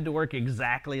monsters had to work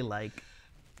exactly like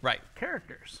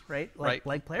characters, right? Like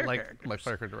player characters. Like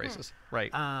player character races,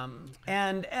 right.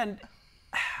 And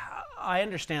I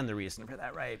understand the reason for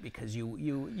that, right? Because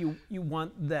you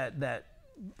want that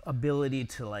ability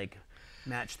to like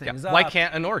match things up. Why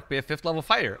can't an orc be a 5th level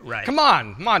fighter? Right. Come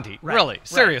on, Monty. Right. Really?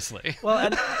 Seriously. Well,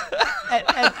 and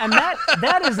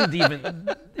that isn't even.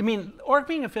 I mean, orc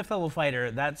being a 5th level fighter,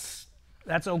 that's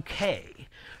okay,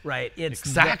 right? It's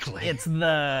Exactly. It's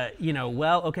the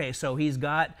well, okay, so he's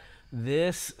got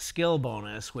this skill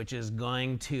bonus, which is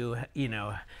going to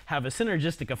have a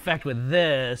synergistic effect with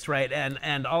this, right?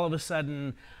 And all of a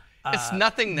sudden. It's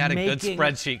nothing that a good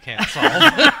spreadsheet can't solve.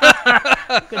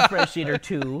 Good spreadsheet or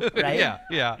two, right?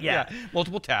 Yeah.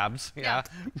 Multiple tabs. Yeah.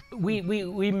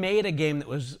 We made a game that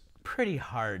was pretty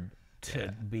hard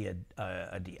to be a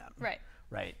DM.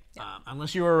 Right. Yeah.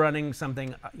 Unless you were running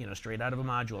something, straight out of a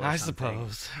module. Or I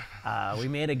something. suppose. We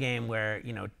made a game where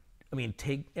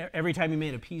take every time you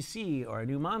made a PC or a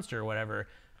new monster or whatever,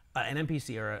 an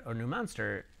NPC or a new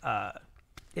monster.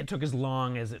 It took as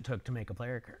long as it took to make a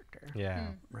player character. Yeah.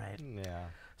 Right. Yeah.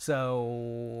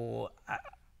 So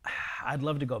I'd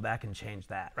love to go back and change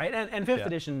that, right? And 5th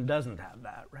edition doesn't have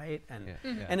that, right?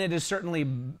 And it is certainly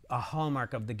a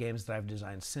hallmark of the games that I've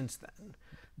designed since then.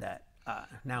 That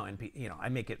now I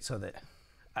make it so that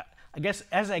I guess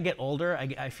as I get older,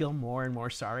 I feel more and more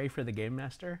sorry for the game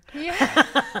master. Yeah.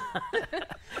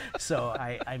 So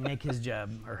I make his job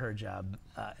or her job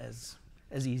as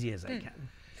easy as I can.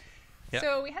 Yep.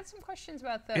 So we had some questions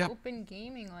about the open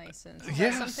gaming license. Is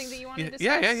Yes. that something that you want to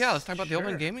discuss? Yeah. Let's talk about the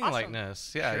open gaming Awesome.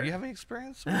 likeness. Yeah. Sure. You have any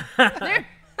experience?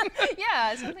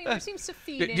 Yeah, something that seems to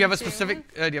feed Do you have a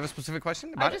into- specific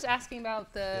question I about was just asking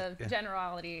about the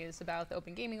generalities about the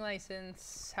open gaming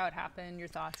license, how it happened, your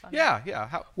thoughts on it. Yeah.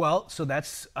 How? Well, so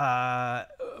that's,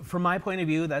 from my point of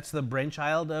view, that's the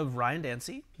brainchild of Ryan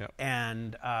Dancy. Yep.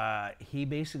 And he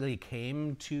basically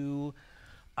came to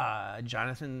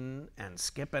Jonathan and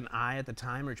Skip and I at the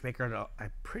time. Rich Baker,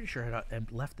 I'm pretty sure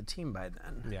had left the team by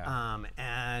then. Yeah.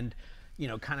 And,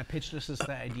 kind of pitched us this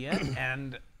idea.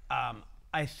 And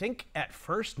I think at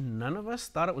first none of us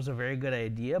thought it was a very good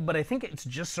idea, but I think it's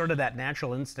just sort of that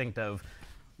natural instinct of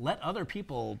let other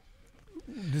people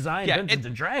design Dungeons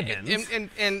and Dragons.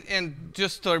 And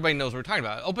just so everybody knows what we're talking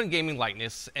about, open gaming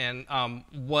likeness and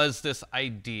was this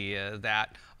idea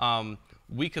that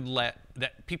we could let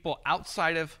that people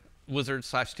outside of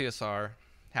Wizards/TSR,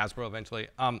 Hasbro eventually,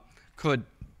 could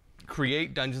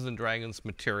create Dungeons and Dragons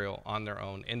material on their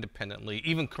own independently,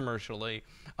 even commercially,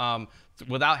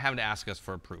 without having to ask us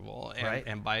for approval.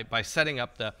 And by setting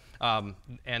up the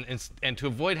and to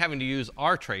avoid having to use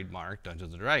our trademark,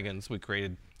 Dungeons and Dragons, we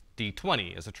created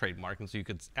D20 as a trademark, and so you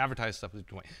could advertise stuff with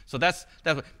D20. So that's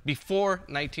before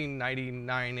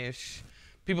 1999-ish,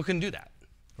 people couldn't do that.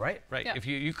 Right. Yeah. If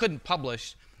you couldn't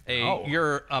publish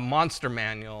your monster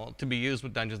manual to be used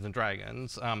with Dungeons and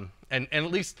Dragons, and at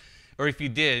least, or if you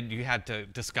did, you had to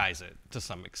disguise it to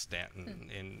some extent,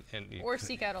 Or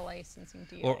seek out a licensing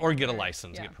deal. or get a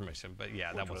license, get permission. But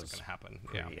that wasn't going to happen.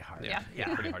 Pretty hard. Yeah,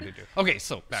 pretty hard to do. Okay,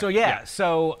 so back.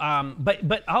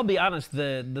 But I'll be honest,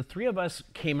 the three of us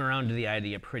came around to the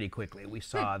idea pretty quickly. We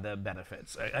saw the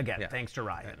benefits again, thanks to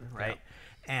Ryan, right?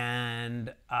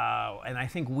 And I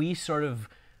think we sort of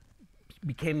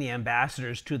became the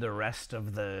ambassadors to the rest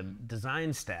of the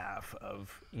design staff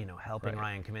of helping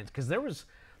Ryan convince, because there was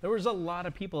a lot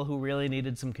of people who really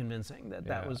needed some convincing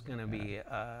that was going to be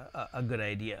a good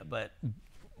idea, but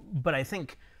I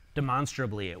think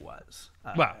demonstrably it was.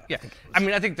 I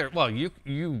think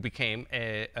you became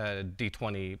a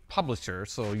D20 publisher,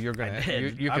 so you're gonna.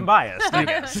 I'm biased, I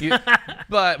guess.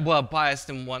 Biased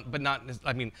in one, but not.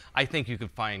 I mean, I think you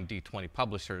could find D20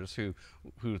 publishers who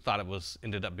thought it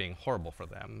ended up being horrible for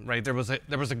them. Right? There was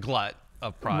a glut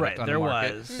of product on the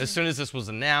market. As soon as this was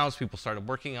announced, people started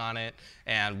working on it,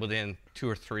 and within 2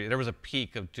 or 3, there was a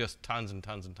peak of just tons and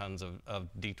tons and tons of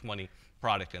D20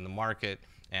 product in the market.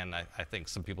 And I think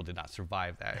some people did not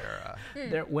survive that era.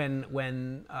 When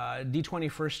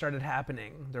D20 first started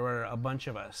happening, there were a bunch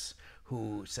of us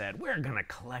who said, we're going to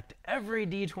collect every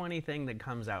D20 thing that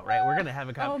comes out, right? We're going to have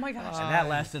a copy. Oh my gosh. And that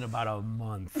lasted about a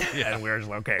month. And we were just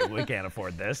like, okay, we can't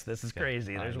afford this. This is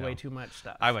crazy. There's way too much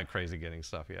stuff. I went crazy getting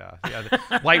stuff,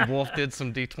 White Wolf did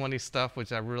some D20 stuff,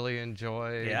 which I really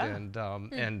enjoyed. And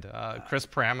Chris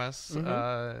Pramis.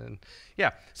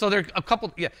 So there are a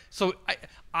couple, So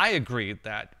I agreed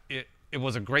that it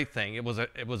was a great thing. It was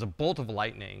a bolt of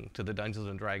lightning to the Dungeons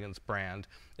and Dragons brand.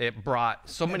 It brought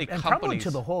so many companies, probably to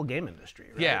the whole game industry,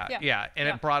 right?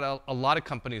 It brought a lot of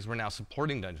companies were now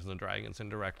supporting Dungeons and Dragons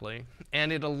indirectly,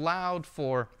 and it allowed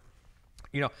for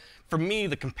for me,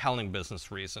 the compelling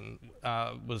business reason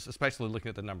was, especially looking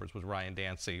at the numbers, was Ryan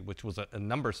Dancy, which was a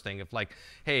numbers thing of like,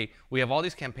 hey, we have all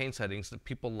these campaign settings that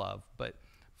people love, but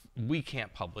we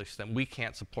can't publish them, we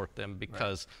can't support them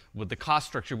because with the cost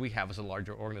structure we have as a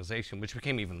larger organization, which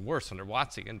became even worse under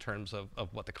WotC in terms of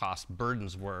what the cost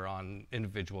burdens were on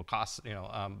individual costs,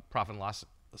 profit and loss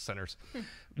centers,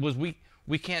 was we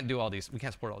can't do all these, we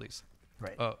can't support all these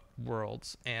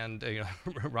worlds. And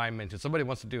Ryan mentioned somebody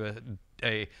wants to do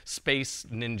a space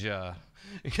ninja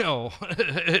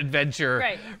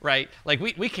adventure, right? Like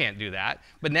we can't do that,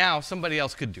 but now somebody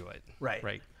else could do it,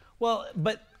 right? Well,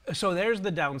 but so there's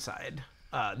the downside.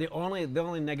 The only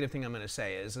negative thing I'm going to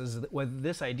say is that when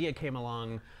this idea came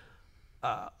along,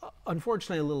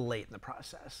 unfortunately a little late in the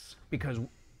process, because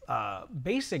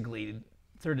basically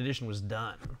 3rd edition was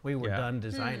done. We were done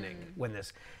designing when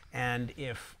this, and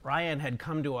if Ryan had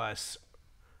come to us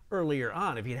earlier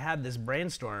on, if he'd had this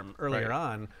brainstorm earlier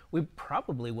on, we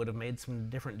probably would have made some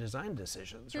different design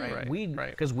decisions, right?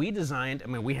 Because we designed, I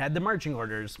mean, we had the marching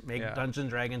orders, make Dungeons and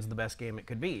Dragons the best game it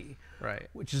could be,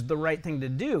 which is the right thing to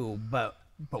do, but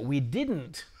we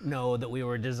didn't know that we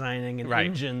were designing an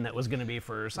engine that was going to be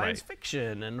for science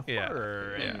fiction and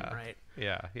horror,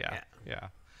 Yeah.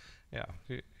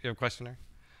 You have a question there?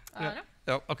 No.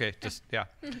 Oh, okay. Just I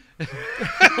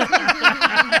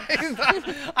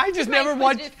just never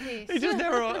want.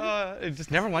 I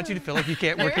just never want you to feel like you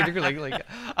can't work in your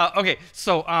okay.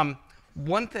 So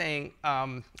one thing.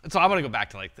 So I want to go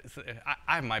back to like this.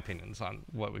 I have my opinions on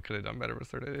what we could have done better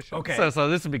with 3rd edition. Okay. So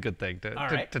this would be a good thing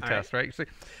to test, right? So,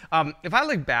 if I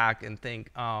look back and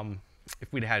think,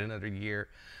 if we'd had another year,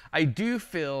 I do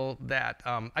feel that.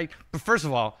 But first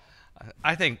of all,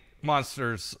 I think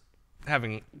monsters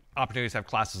having opportunities to have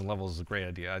classes and levels is a great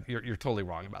idea. You're totally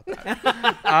wrong about that.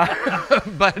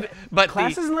 But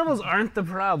classes and levels aren't the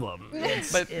problem.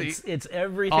 It's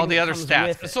everything. All the that other comes stats.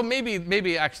 with it. So maybe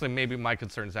my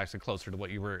concern is actually closer to what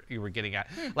you were getting at.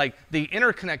 Like the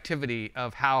interconnectivity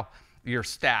of how your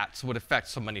stats would affect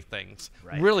so many things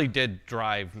really did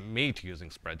drive me to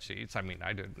using spreadsheets. I mean,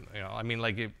 I did,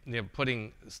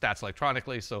 putting stats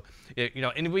electronically. So,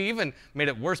 and we even made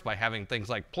it worse by having things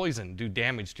like poison do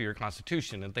damage to your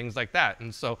constitution and things like that.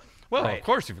 And so, of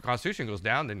course, if your constitution goes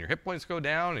down, then your hit points go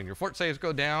down and your fort saves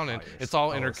go down, and it's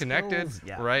all interconnected,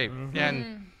 right?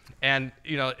 And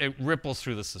it ripples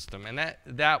through the system, and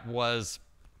that was,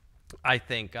 I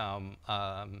think,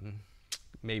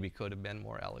 maybe could have been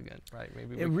more elegant, right?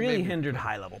 Maybe it really hindered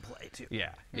high-level play too.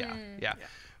 Yeah,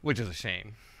 which is a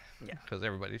shame. Yeah, because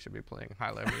everybody should be playing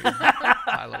high-level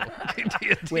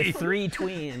D&D with 3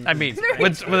 tweens. I mean,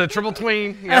 with a triple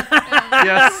tween. Yep.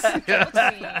 Yes.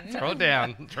 Throw it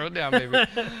down, baby.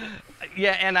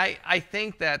 Yeah, and I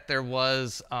think that there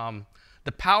was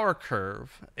the power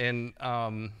curve in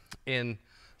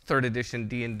 3rd edition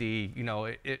D&D.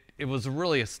 It was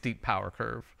really a steep power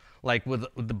curve. Like with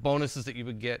the bonuses that you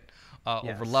would get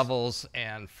over levels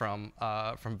and from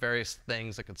various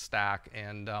things that could stack,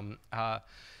 and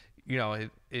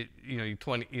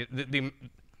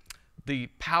the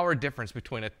power difference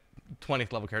between a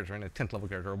 20th level character and a 10th level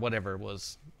character or whatever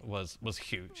was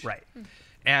huge. Right.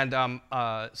 And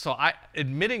so I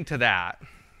admitting to that,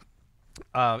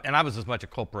 and I was as much a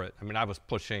culprit. I mean, I was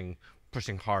pushing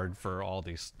hard for all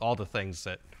the things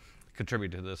that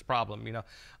contribute to this problem.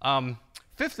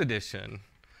 5th edition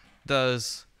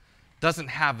doesn't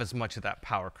have as much of that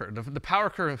power curve. The power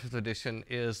curve in 5th edition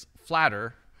is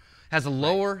flatter, has a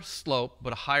lower slope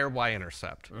but a higher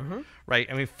y-intercept, right?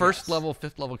 I mean, 1st level,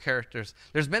 5th level characters.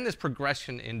 There's been this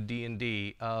progression in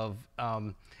D&D of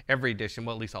every edition,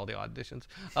 well, at least all the odd editions,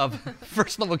 of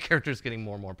 1st level characters getting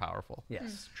more and more powerful.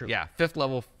 Yes, true. Yeah, 1st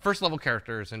level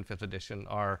characters in 5th edition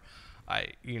are. I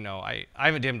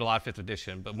haven't DM'd a lot of 5th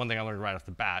edition, but one thing I learned right off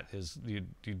the bat is you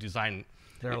design.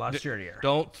 They're a lot sturdier.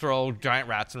 Don't throw giant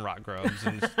rats and rot groves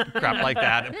and crap like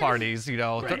that at parties.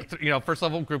 1st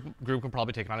level group can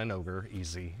probably take on an ogre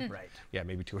easy. Right. Yeah,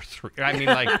 maybe 2 or 3. I mean,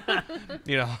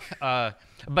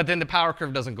 but then the power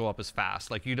curve doesn't go up as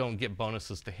fast. Like you don't get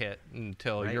bonuses to hit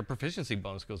until your proficiency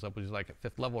bonus goes up, which is like at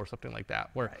 5th level or something like that.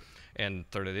 Where in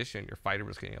 3rd edition, your fighter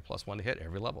was getting a +1 to hit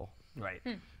every level. Right.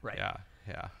 Right.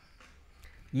 Yeah.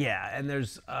 Yeah, and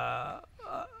there's,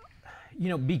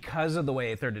 because of the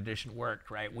way 3rd edition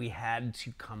worked, right, we had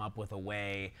to come up with a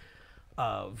way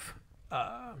of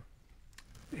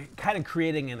kind of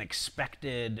creating an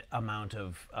expected amount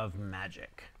of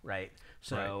magic, right?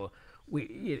 So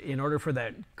in order for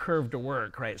that curve to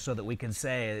work, right, so that we could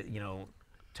say,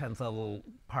 10th level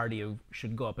party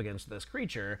should go up against this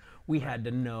creature, we had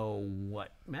to know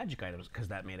what magic items, because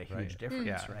that made a huge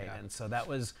difference, right? And so that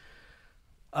was...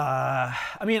 I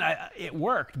mean, it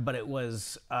worked, but it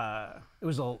was a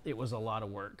lot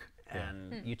of work,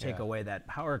 and you take away that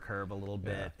power curve a little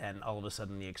bit, and all of a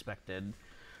sudden the expected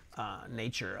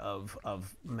nature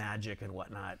of Magic and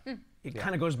whatnot. It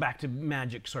kind of goes back to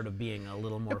Magic sort of being a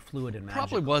little more fluid in Magic.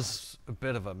 Probably was a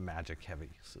bit of a Magic-heavy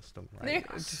system, right?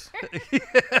 Yeah.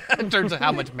 In terms of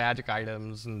how much Magic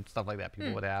items and stuff like that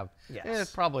people would have. Yes.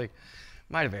 It probably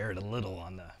might have erred a little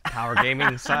on the power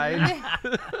gaming side.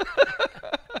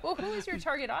 Well, who is your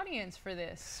target audience for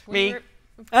this? Me.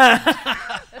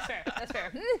 That's fair. That's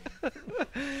fair.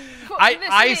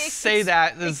 I say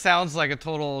that this sounds like a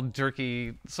total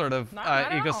jerky sort of Not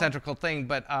at all. egocentrical thing,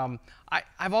 but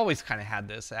I've always kind of had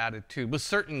this attitude with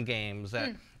certain games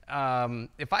that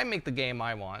if I make the game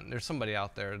I want, there's somebody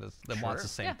out there that wants the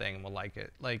same thing and will like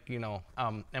it. Like, you know,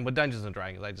 and with Dungeons and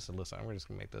Dragons, I just said, listen, we're just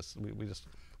gonna make this. We just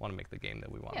want to make the game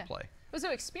that we want to play. But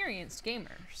so experienced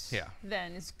gamers,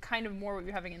 then is kind of more what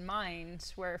you're having in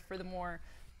mind. Where for the more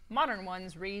modern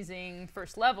ones, raising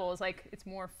first level is like it's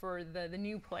more for the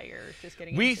new players just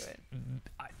getting into it.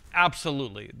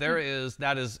 Absolutely, that is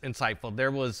insightful.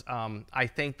 There was, I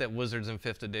think that Wizards in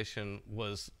 5th edition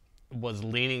was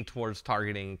leaning towards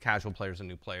targeting casual players and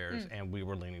new players, and we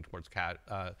were leaning towards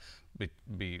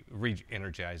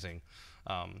re-energizing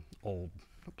old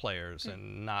players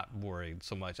and not worried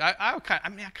so much. I kind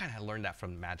of learned that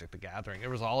from Magic the Gathering. There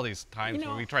was all these times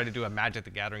where we tried to do a Magic the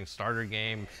Gathering starter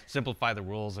game, simplify the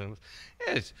rules, and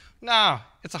it's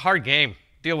a hard game.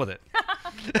 Deal with it.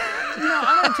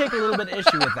 I'm going to take a little bit of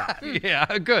issue with that.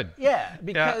 Yeah, good. Yeah,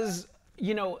 because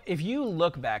you know, if you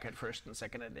look back at 1st and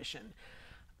 2nd edition,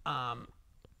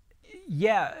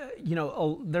 you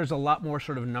know, there's a lot more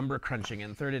sort of number crunching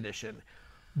in 3rd edition,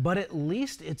 but at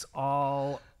least it's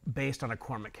all based on a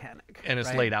core mechanic, and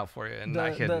it's laid out for you and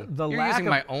not hidden. The You're lack using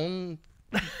of,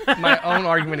 my own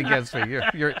argument against me.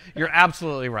 You're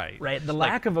absolutely right. Right. The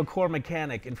lack of a core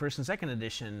mechanic in 1st and 2nd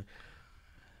edition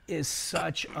is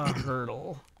such a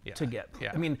hurdle to get.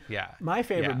 I mean, my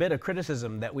favorite bit of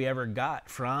criticism that we ever got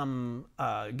from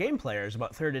game players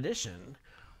about 3rd edition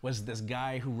was this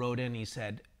guy who wrote in. He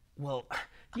said, "Well,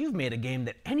 you've made a game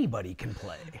that anybody can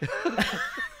play."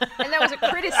 And that was a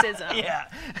criticism. Yeah.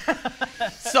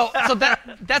 So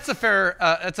that's a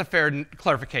fair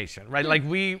clarification, right? Like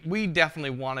we definitely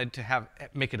wanted to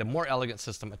make it a more elegant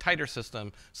system, a tighter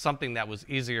system, something that was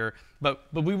easier, but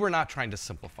we were not trying to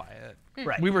simplify it.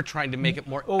 Right. We were trying to make it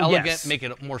more elegant, make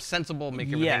it more sensible,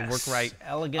 make everything work right.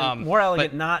 Elegant, more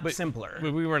elegant, not simpler.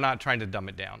 We were not trying to dumb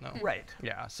it down, no. Right.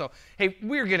 Yeah. So hey,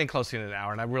 we're getting close to an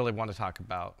hour, and I really want to talk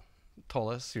about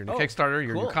Ptolus, your new Kickstarter,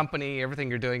 your new company, everything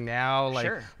you're doing now.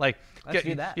 Like, Let's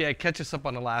do that. Yeah, catch us up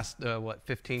on the last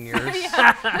 15 years,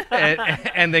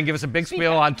 and then give us a big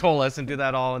spiel on Ptolus, and do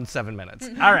that all in 7 minutes.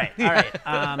 All right.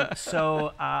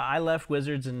 So I left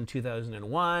Wizards in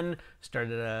 2001,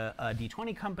 started a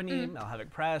D20 company,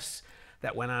 Malhavoc Press,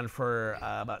 that went on for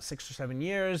about 6 or 7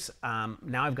 years. Now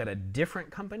I've got a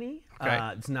different company.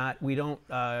 We don't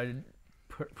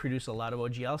produce a lot of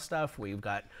OGL stuff. We've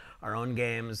got our own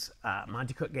games,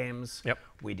 Monte Cook games. Yep.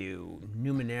 We do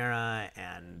Numenera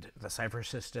and the Cypher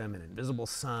System and Invisible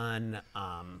Sun.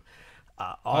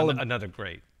 Another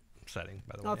great setting,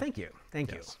 by the way. Oh, thank you.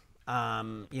 Thank you.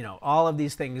 You know, all of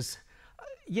these things,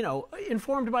 you know,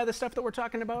 informed by the stuff that we're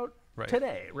talking about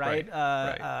today, right?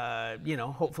 You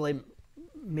know, hopefully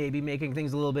maybe making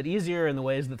things a little bit easier in the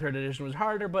ways that 3rd edition was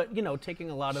harder, but, you know, taking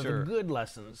a lot of the good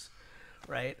lessons.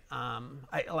 Right.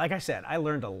 Like I said, I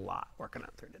learned a lot working on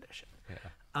 3rd edition.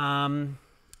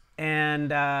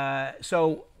 Yeah.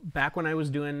 So back when I was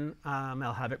doing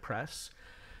Malhavoc Press,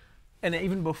 and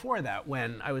even before that,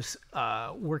 when I was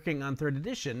working on 3rd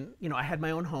edition, you know, I had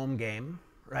my own home game,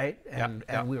 right? And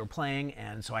we were playing,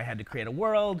 and so I had to create a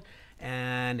world,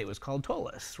 and it was called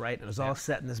Ptolus, right? And it was all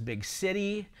set in this big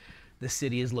city. The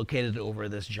city is located over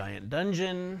this giant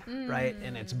dungeon, right?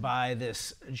 And it's by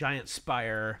this giant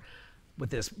spire with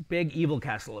this big evil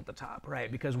castle at the top,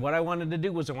 right? Because what I wanted to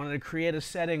do was I wanted to create a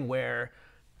setting where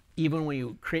even when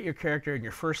you create your character in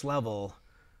your first level,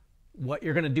 what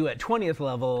you're going to do at 20th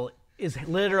level is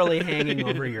literally hanging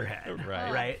over your head,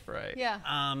 right? Yeah.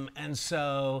 And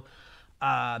so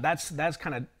that's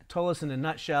kind of Ptolus in a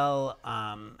nutshell.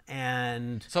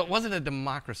 And so it wasn't a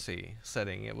democracy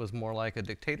setting. It was more like a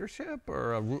dictatorship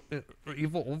or a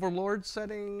evil overlord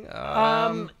setting.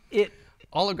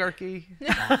 Oligarchy?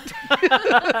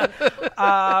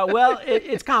 Well,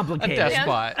 it's complicated. A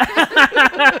despot.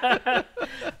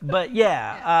 But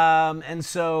yeah, and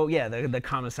so yeah, the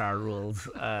commissar rules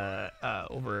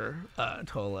over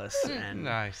Ptolus. And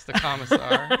nice, the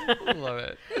commissar. Love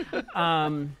it.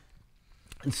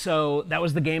 And so that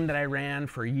was the game that I ran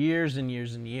for years and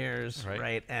years and years, Right.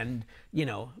 right? And, you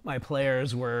know, my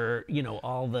players were, you know,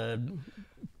 all the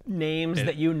names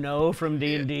that you know from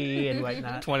D&D and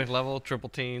whatnot. 20th level, triple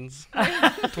teens,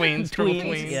 tweens, triple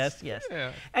tweens. Yes, yes.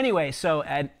 Yeah. Anyway, so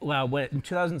in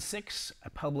 2006, I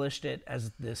published it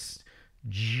as this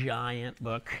giant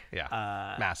book.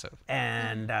 Yeah, massive.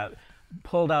 And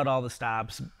pulled out all the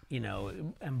stops, you know,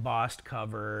 embossed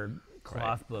cover,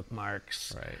 cloth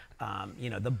bookmarks. Right. You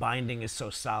know, the binding is so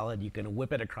solid you can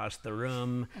whip it across the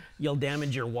room. You'll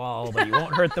damage your wall, but you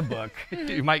won't hurt the book.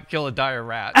 You might kill a dire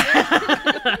rat.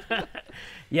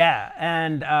 Yeah,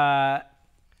 and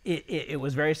it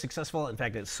was very successful. In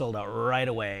fact, it sold out right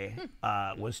away.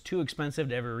 Was too expensive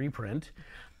to ever reprint.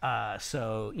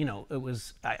 So, you know, it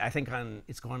was, I think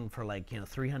it's going for like, you know,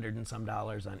 $300 and some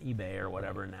on eBay or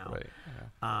whatever now. Right.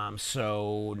 Yeah.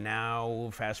 So now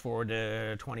fast forward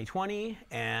to 2020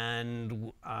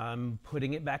 and I'm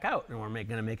putting it back out and we're going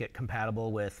to make it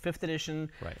compatible with 5th edition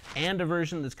Right. and a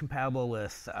version that's compatible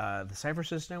with the Cypher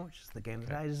System, which is the game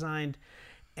that I designed.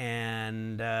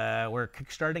 And we're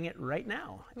kickstarting it right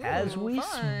now as we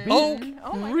fun. speak.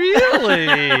 Oh my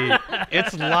Really?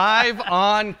 It's live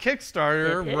on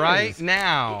Kickstarter It right is.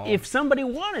 now. If somebody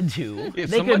wanted to, If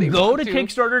they somebody could go to wanted to.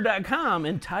 Kickstarter.com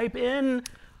and type in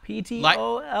PTOLUS.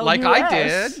 like I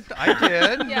did.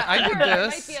 Yeah, I did or there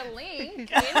this. might be a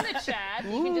link in the chat.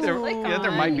 You can just There, click on. yeah,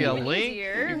 there might be a Even link.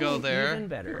 easier. You go there. Even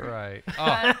better. Right.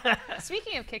 Oh,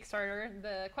 Speaking of Kickstarter,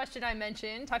 the question I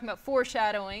mentioned, talking about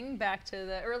foreshadowing back to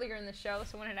the earlier in the show,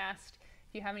 someone had asked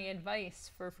if you have any advice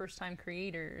for first-time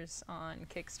creators on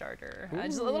Kickstarter.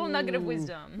 Just a little nugget of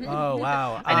wisdom. Oh,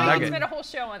 wow. I know you Nugget. can spend a whole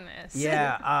show on this.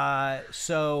 Yeah.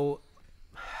 So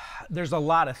there's a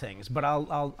lot of things, but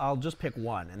I'll just pick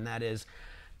one, and that is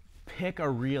pick a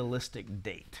realistic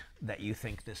date that you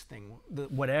think this thing,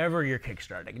 whatever you're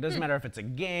kickstarting. It doesn't matter if it's a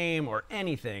game or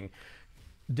anything.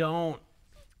 Don't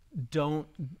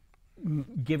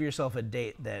give yourself a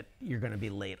date that you're going to be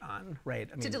late on, right?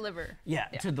 I mean, To deliver. Yeah,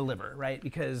 to deliver, right?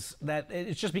 Because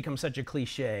it's just become such a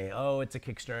cliche. Oh, it's a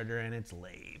Kickstarter and it's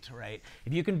late, right?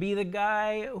 If you can be the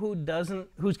guy whose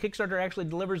Kickstarter actually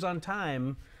delivers on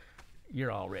time,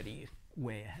 you're already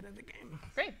way ahead of the game.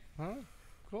 Great. oh,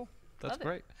 cool. That's Love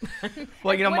great. it.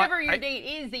 Well, you know, Whatever your date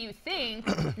is that you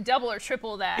think, double or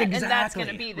triple that, and that's going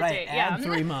to be the right. date. Add Yeah.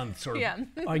 3 months or Yeah.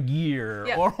 a year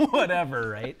Yeah. or whatever,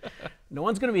 right? No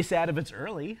one's going to be sad if it's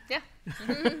early. Yeah.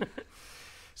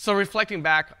 So reflecting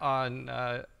back on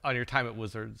your time at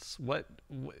Wizards,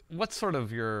 what's sort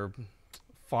of your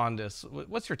fondest?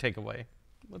 What's your takeaway?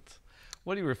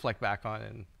 What do you reflect back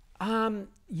on? And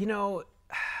You know,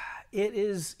 it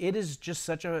is just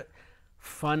such a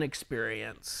fun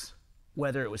experience,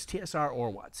 whether it was TSR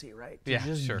or WotC, right? To Yeah,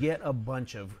 just sure. get a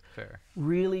bunch of Fair.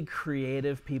 really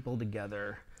creative people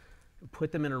together,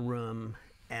 put them in a room,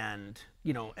 and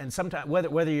you know, and sometimes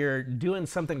whether you're doing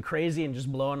something crazy and just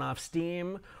blowing off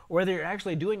steam, or whether you're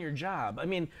actually doing your job. I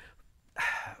mean,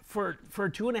 for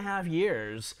 2.5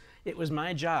 years, it was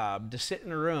my job to sit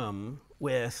in a room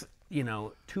with, you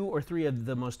know, 2 or 3 of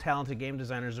the most talented game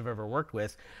designers I've ever worked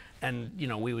with, and you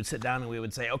know, we would sit down and we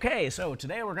would say, okay, so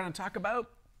today we're going to talk about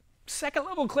 2nd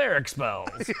level cleric spells.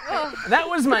 That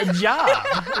was my job,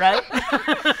 right?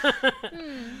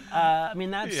 I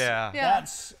mean, that's Yeah.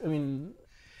 that's. I mean,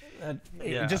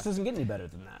 Yeah. it just doesn't get any better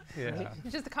than that. Yeah.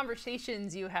 It's just the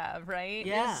conversations you have, right?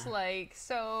 Yeah. It's like,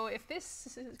 so if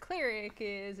this cleric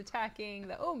is attacking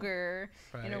the ogre,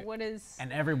 you know, Right. what is...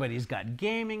 And everybody's got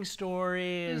gaming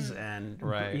stories and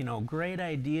Right. you know, great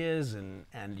ideas, and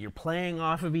you're playing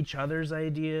off of each other's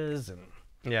ideas, and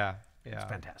Yeah. Yeah. It's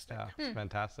fantastic. Yeah. It's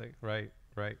fantastic. Right.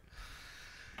 Right.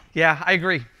 Yeah, I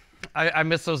agree. I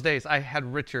miss those days. I had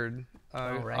Richard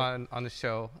right. on the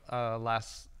show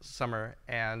last summer,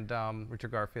 and Richard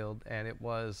Garfield, and it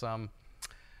was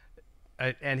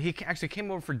and he actually came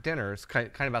over for dinner. It's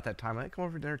kind of about that time. I came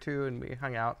over for dinner too, and we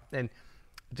hung out, and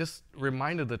just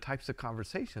reminded the types of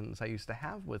conversations I used to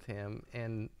have with him,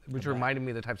 and which reminded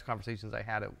me of the types of conversations I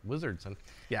had at Wizards, and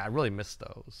yeah, I really miss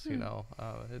those. You know,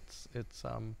 it's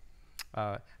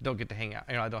don't get to hang out.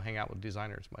 You know, I don't hang out with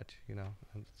designers much. You know,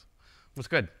 it was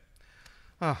good.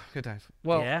 Oh, good times.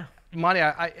 Well, Yeah. Monty,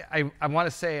 I want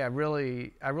to say I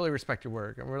really respect your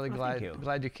work. I'm really thank you.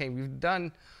 glad you came. You've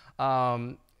done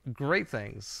great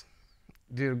things.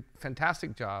 You did a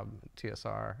fantastic job at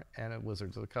TSR and at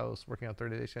Wizards of the Coast, working on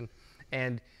 3rd edition,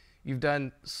 and you've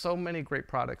done so many great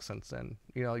products since then.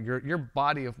 You know, your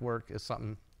body of work is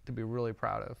something to be really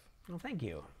proud of. Well, thank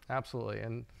you. Absolutely,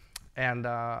 and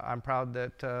I'm proud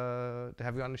that to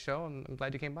have you on the show, and I'm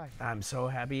glad you came by. I'm so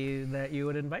happy that you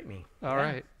would invite me. All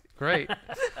right, Great.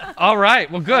 All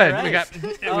right. Well, good. All We right. got.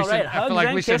 All we should, right, I feel hugs like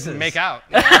and we kisses. should make out.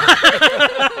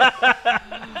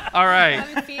 All right.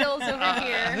 Having feels over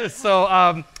here.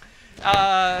 So,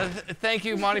 thank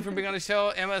you, Monty, for being on the show.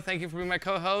 Emma, thank you for being my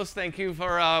co-host. Thank you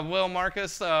for Will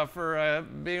Marcus for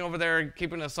being over there and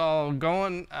keeping us all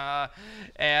going.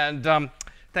 And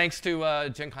thanks to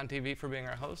Gen Con TV for being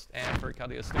our host, and for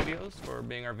Chaldea Studios for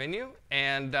being our venue.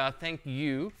 And thank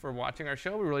you for watching our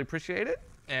show. We really appreciate it.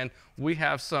 And we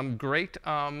have some great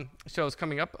shows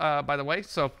coming up, by the way.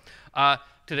 So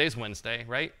today's Wednesday,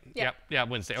 right? Yep. Yeah,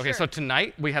 Wednesday. Okay, Sure. so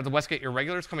tonight we have the Westgate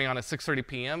Irregulars coming on at 6:30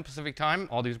 p.m. Pacific time.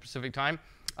 All these Pacific time.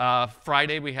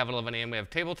 Friday we have at 11 a.m. we have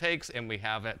Table Takes, and we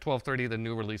have at 12:30 the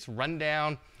new release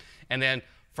rundown. And then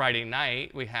Friday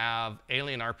night we have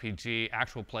Alien RPG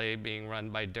actual play being run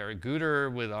by Derek Gooder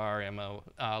with our Emma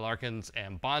Larkins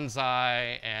and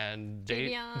Bonsai and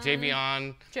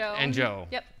Javion Joe. and Joe.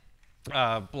 Yep.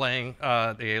 Playing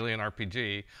the Alien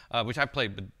RPG, which I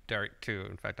played with Derek too.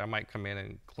 In fact, I might come in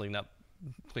and clean up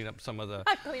some of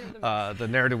the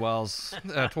ne'er-do-wells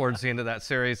towards the end of that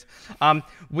series.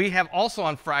 We have also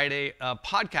on Friday a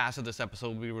podcast of this episode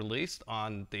will be released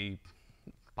on the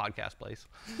podcast place.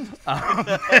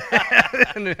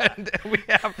 And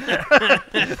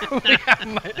we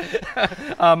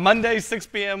have Monday 6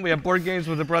 p.m. we have Board Games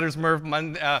with the Brothers Murph.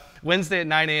 Wednesday at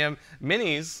 9 a.m.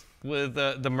 Minis with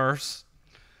the Murphs.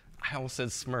 I almost said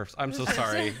Smurfs. I'm so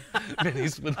sorry.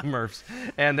 Minis with the Murphs.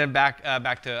 And then back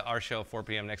to our show 4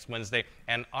 p.m. next Wednesday.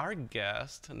 And our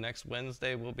guest next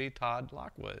Wednesday will be Todd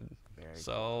Lockwood.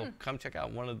 So come check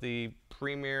out one of the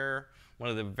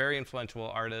very influential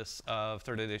artists of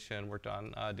 3rd edition. Worked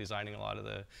on designing a lot of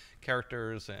the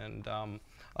characters and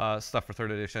stuff for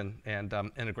 3rd edition, and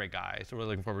a great guy. So we're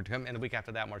looking forward to him. And the week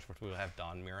after that, March 4th, we'll have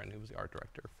Don Mirren, who was the art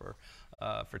director for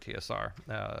TSR,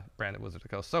 brand at Wizard of the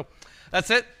Coast. So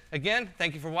that's it. Again,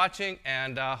 thank you for watching,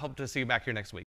 and hope to see you back here next week.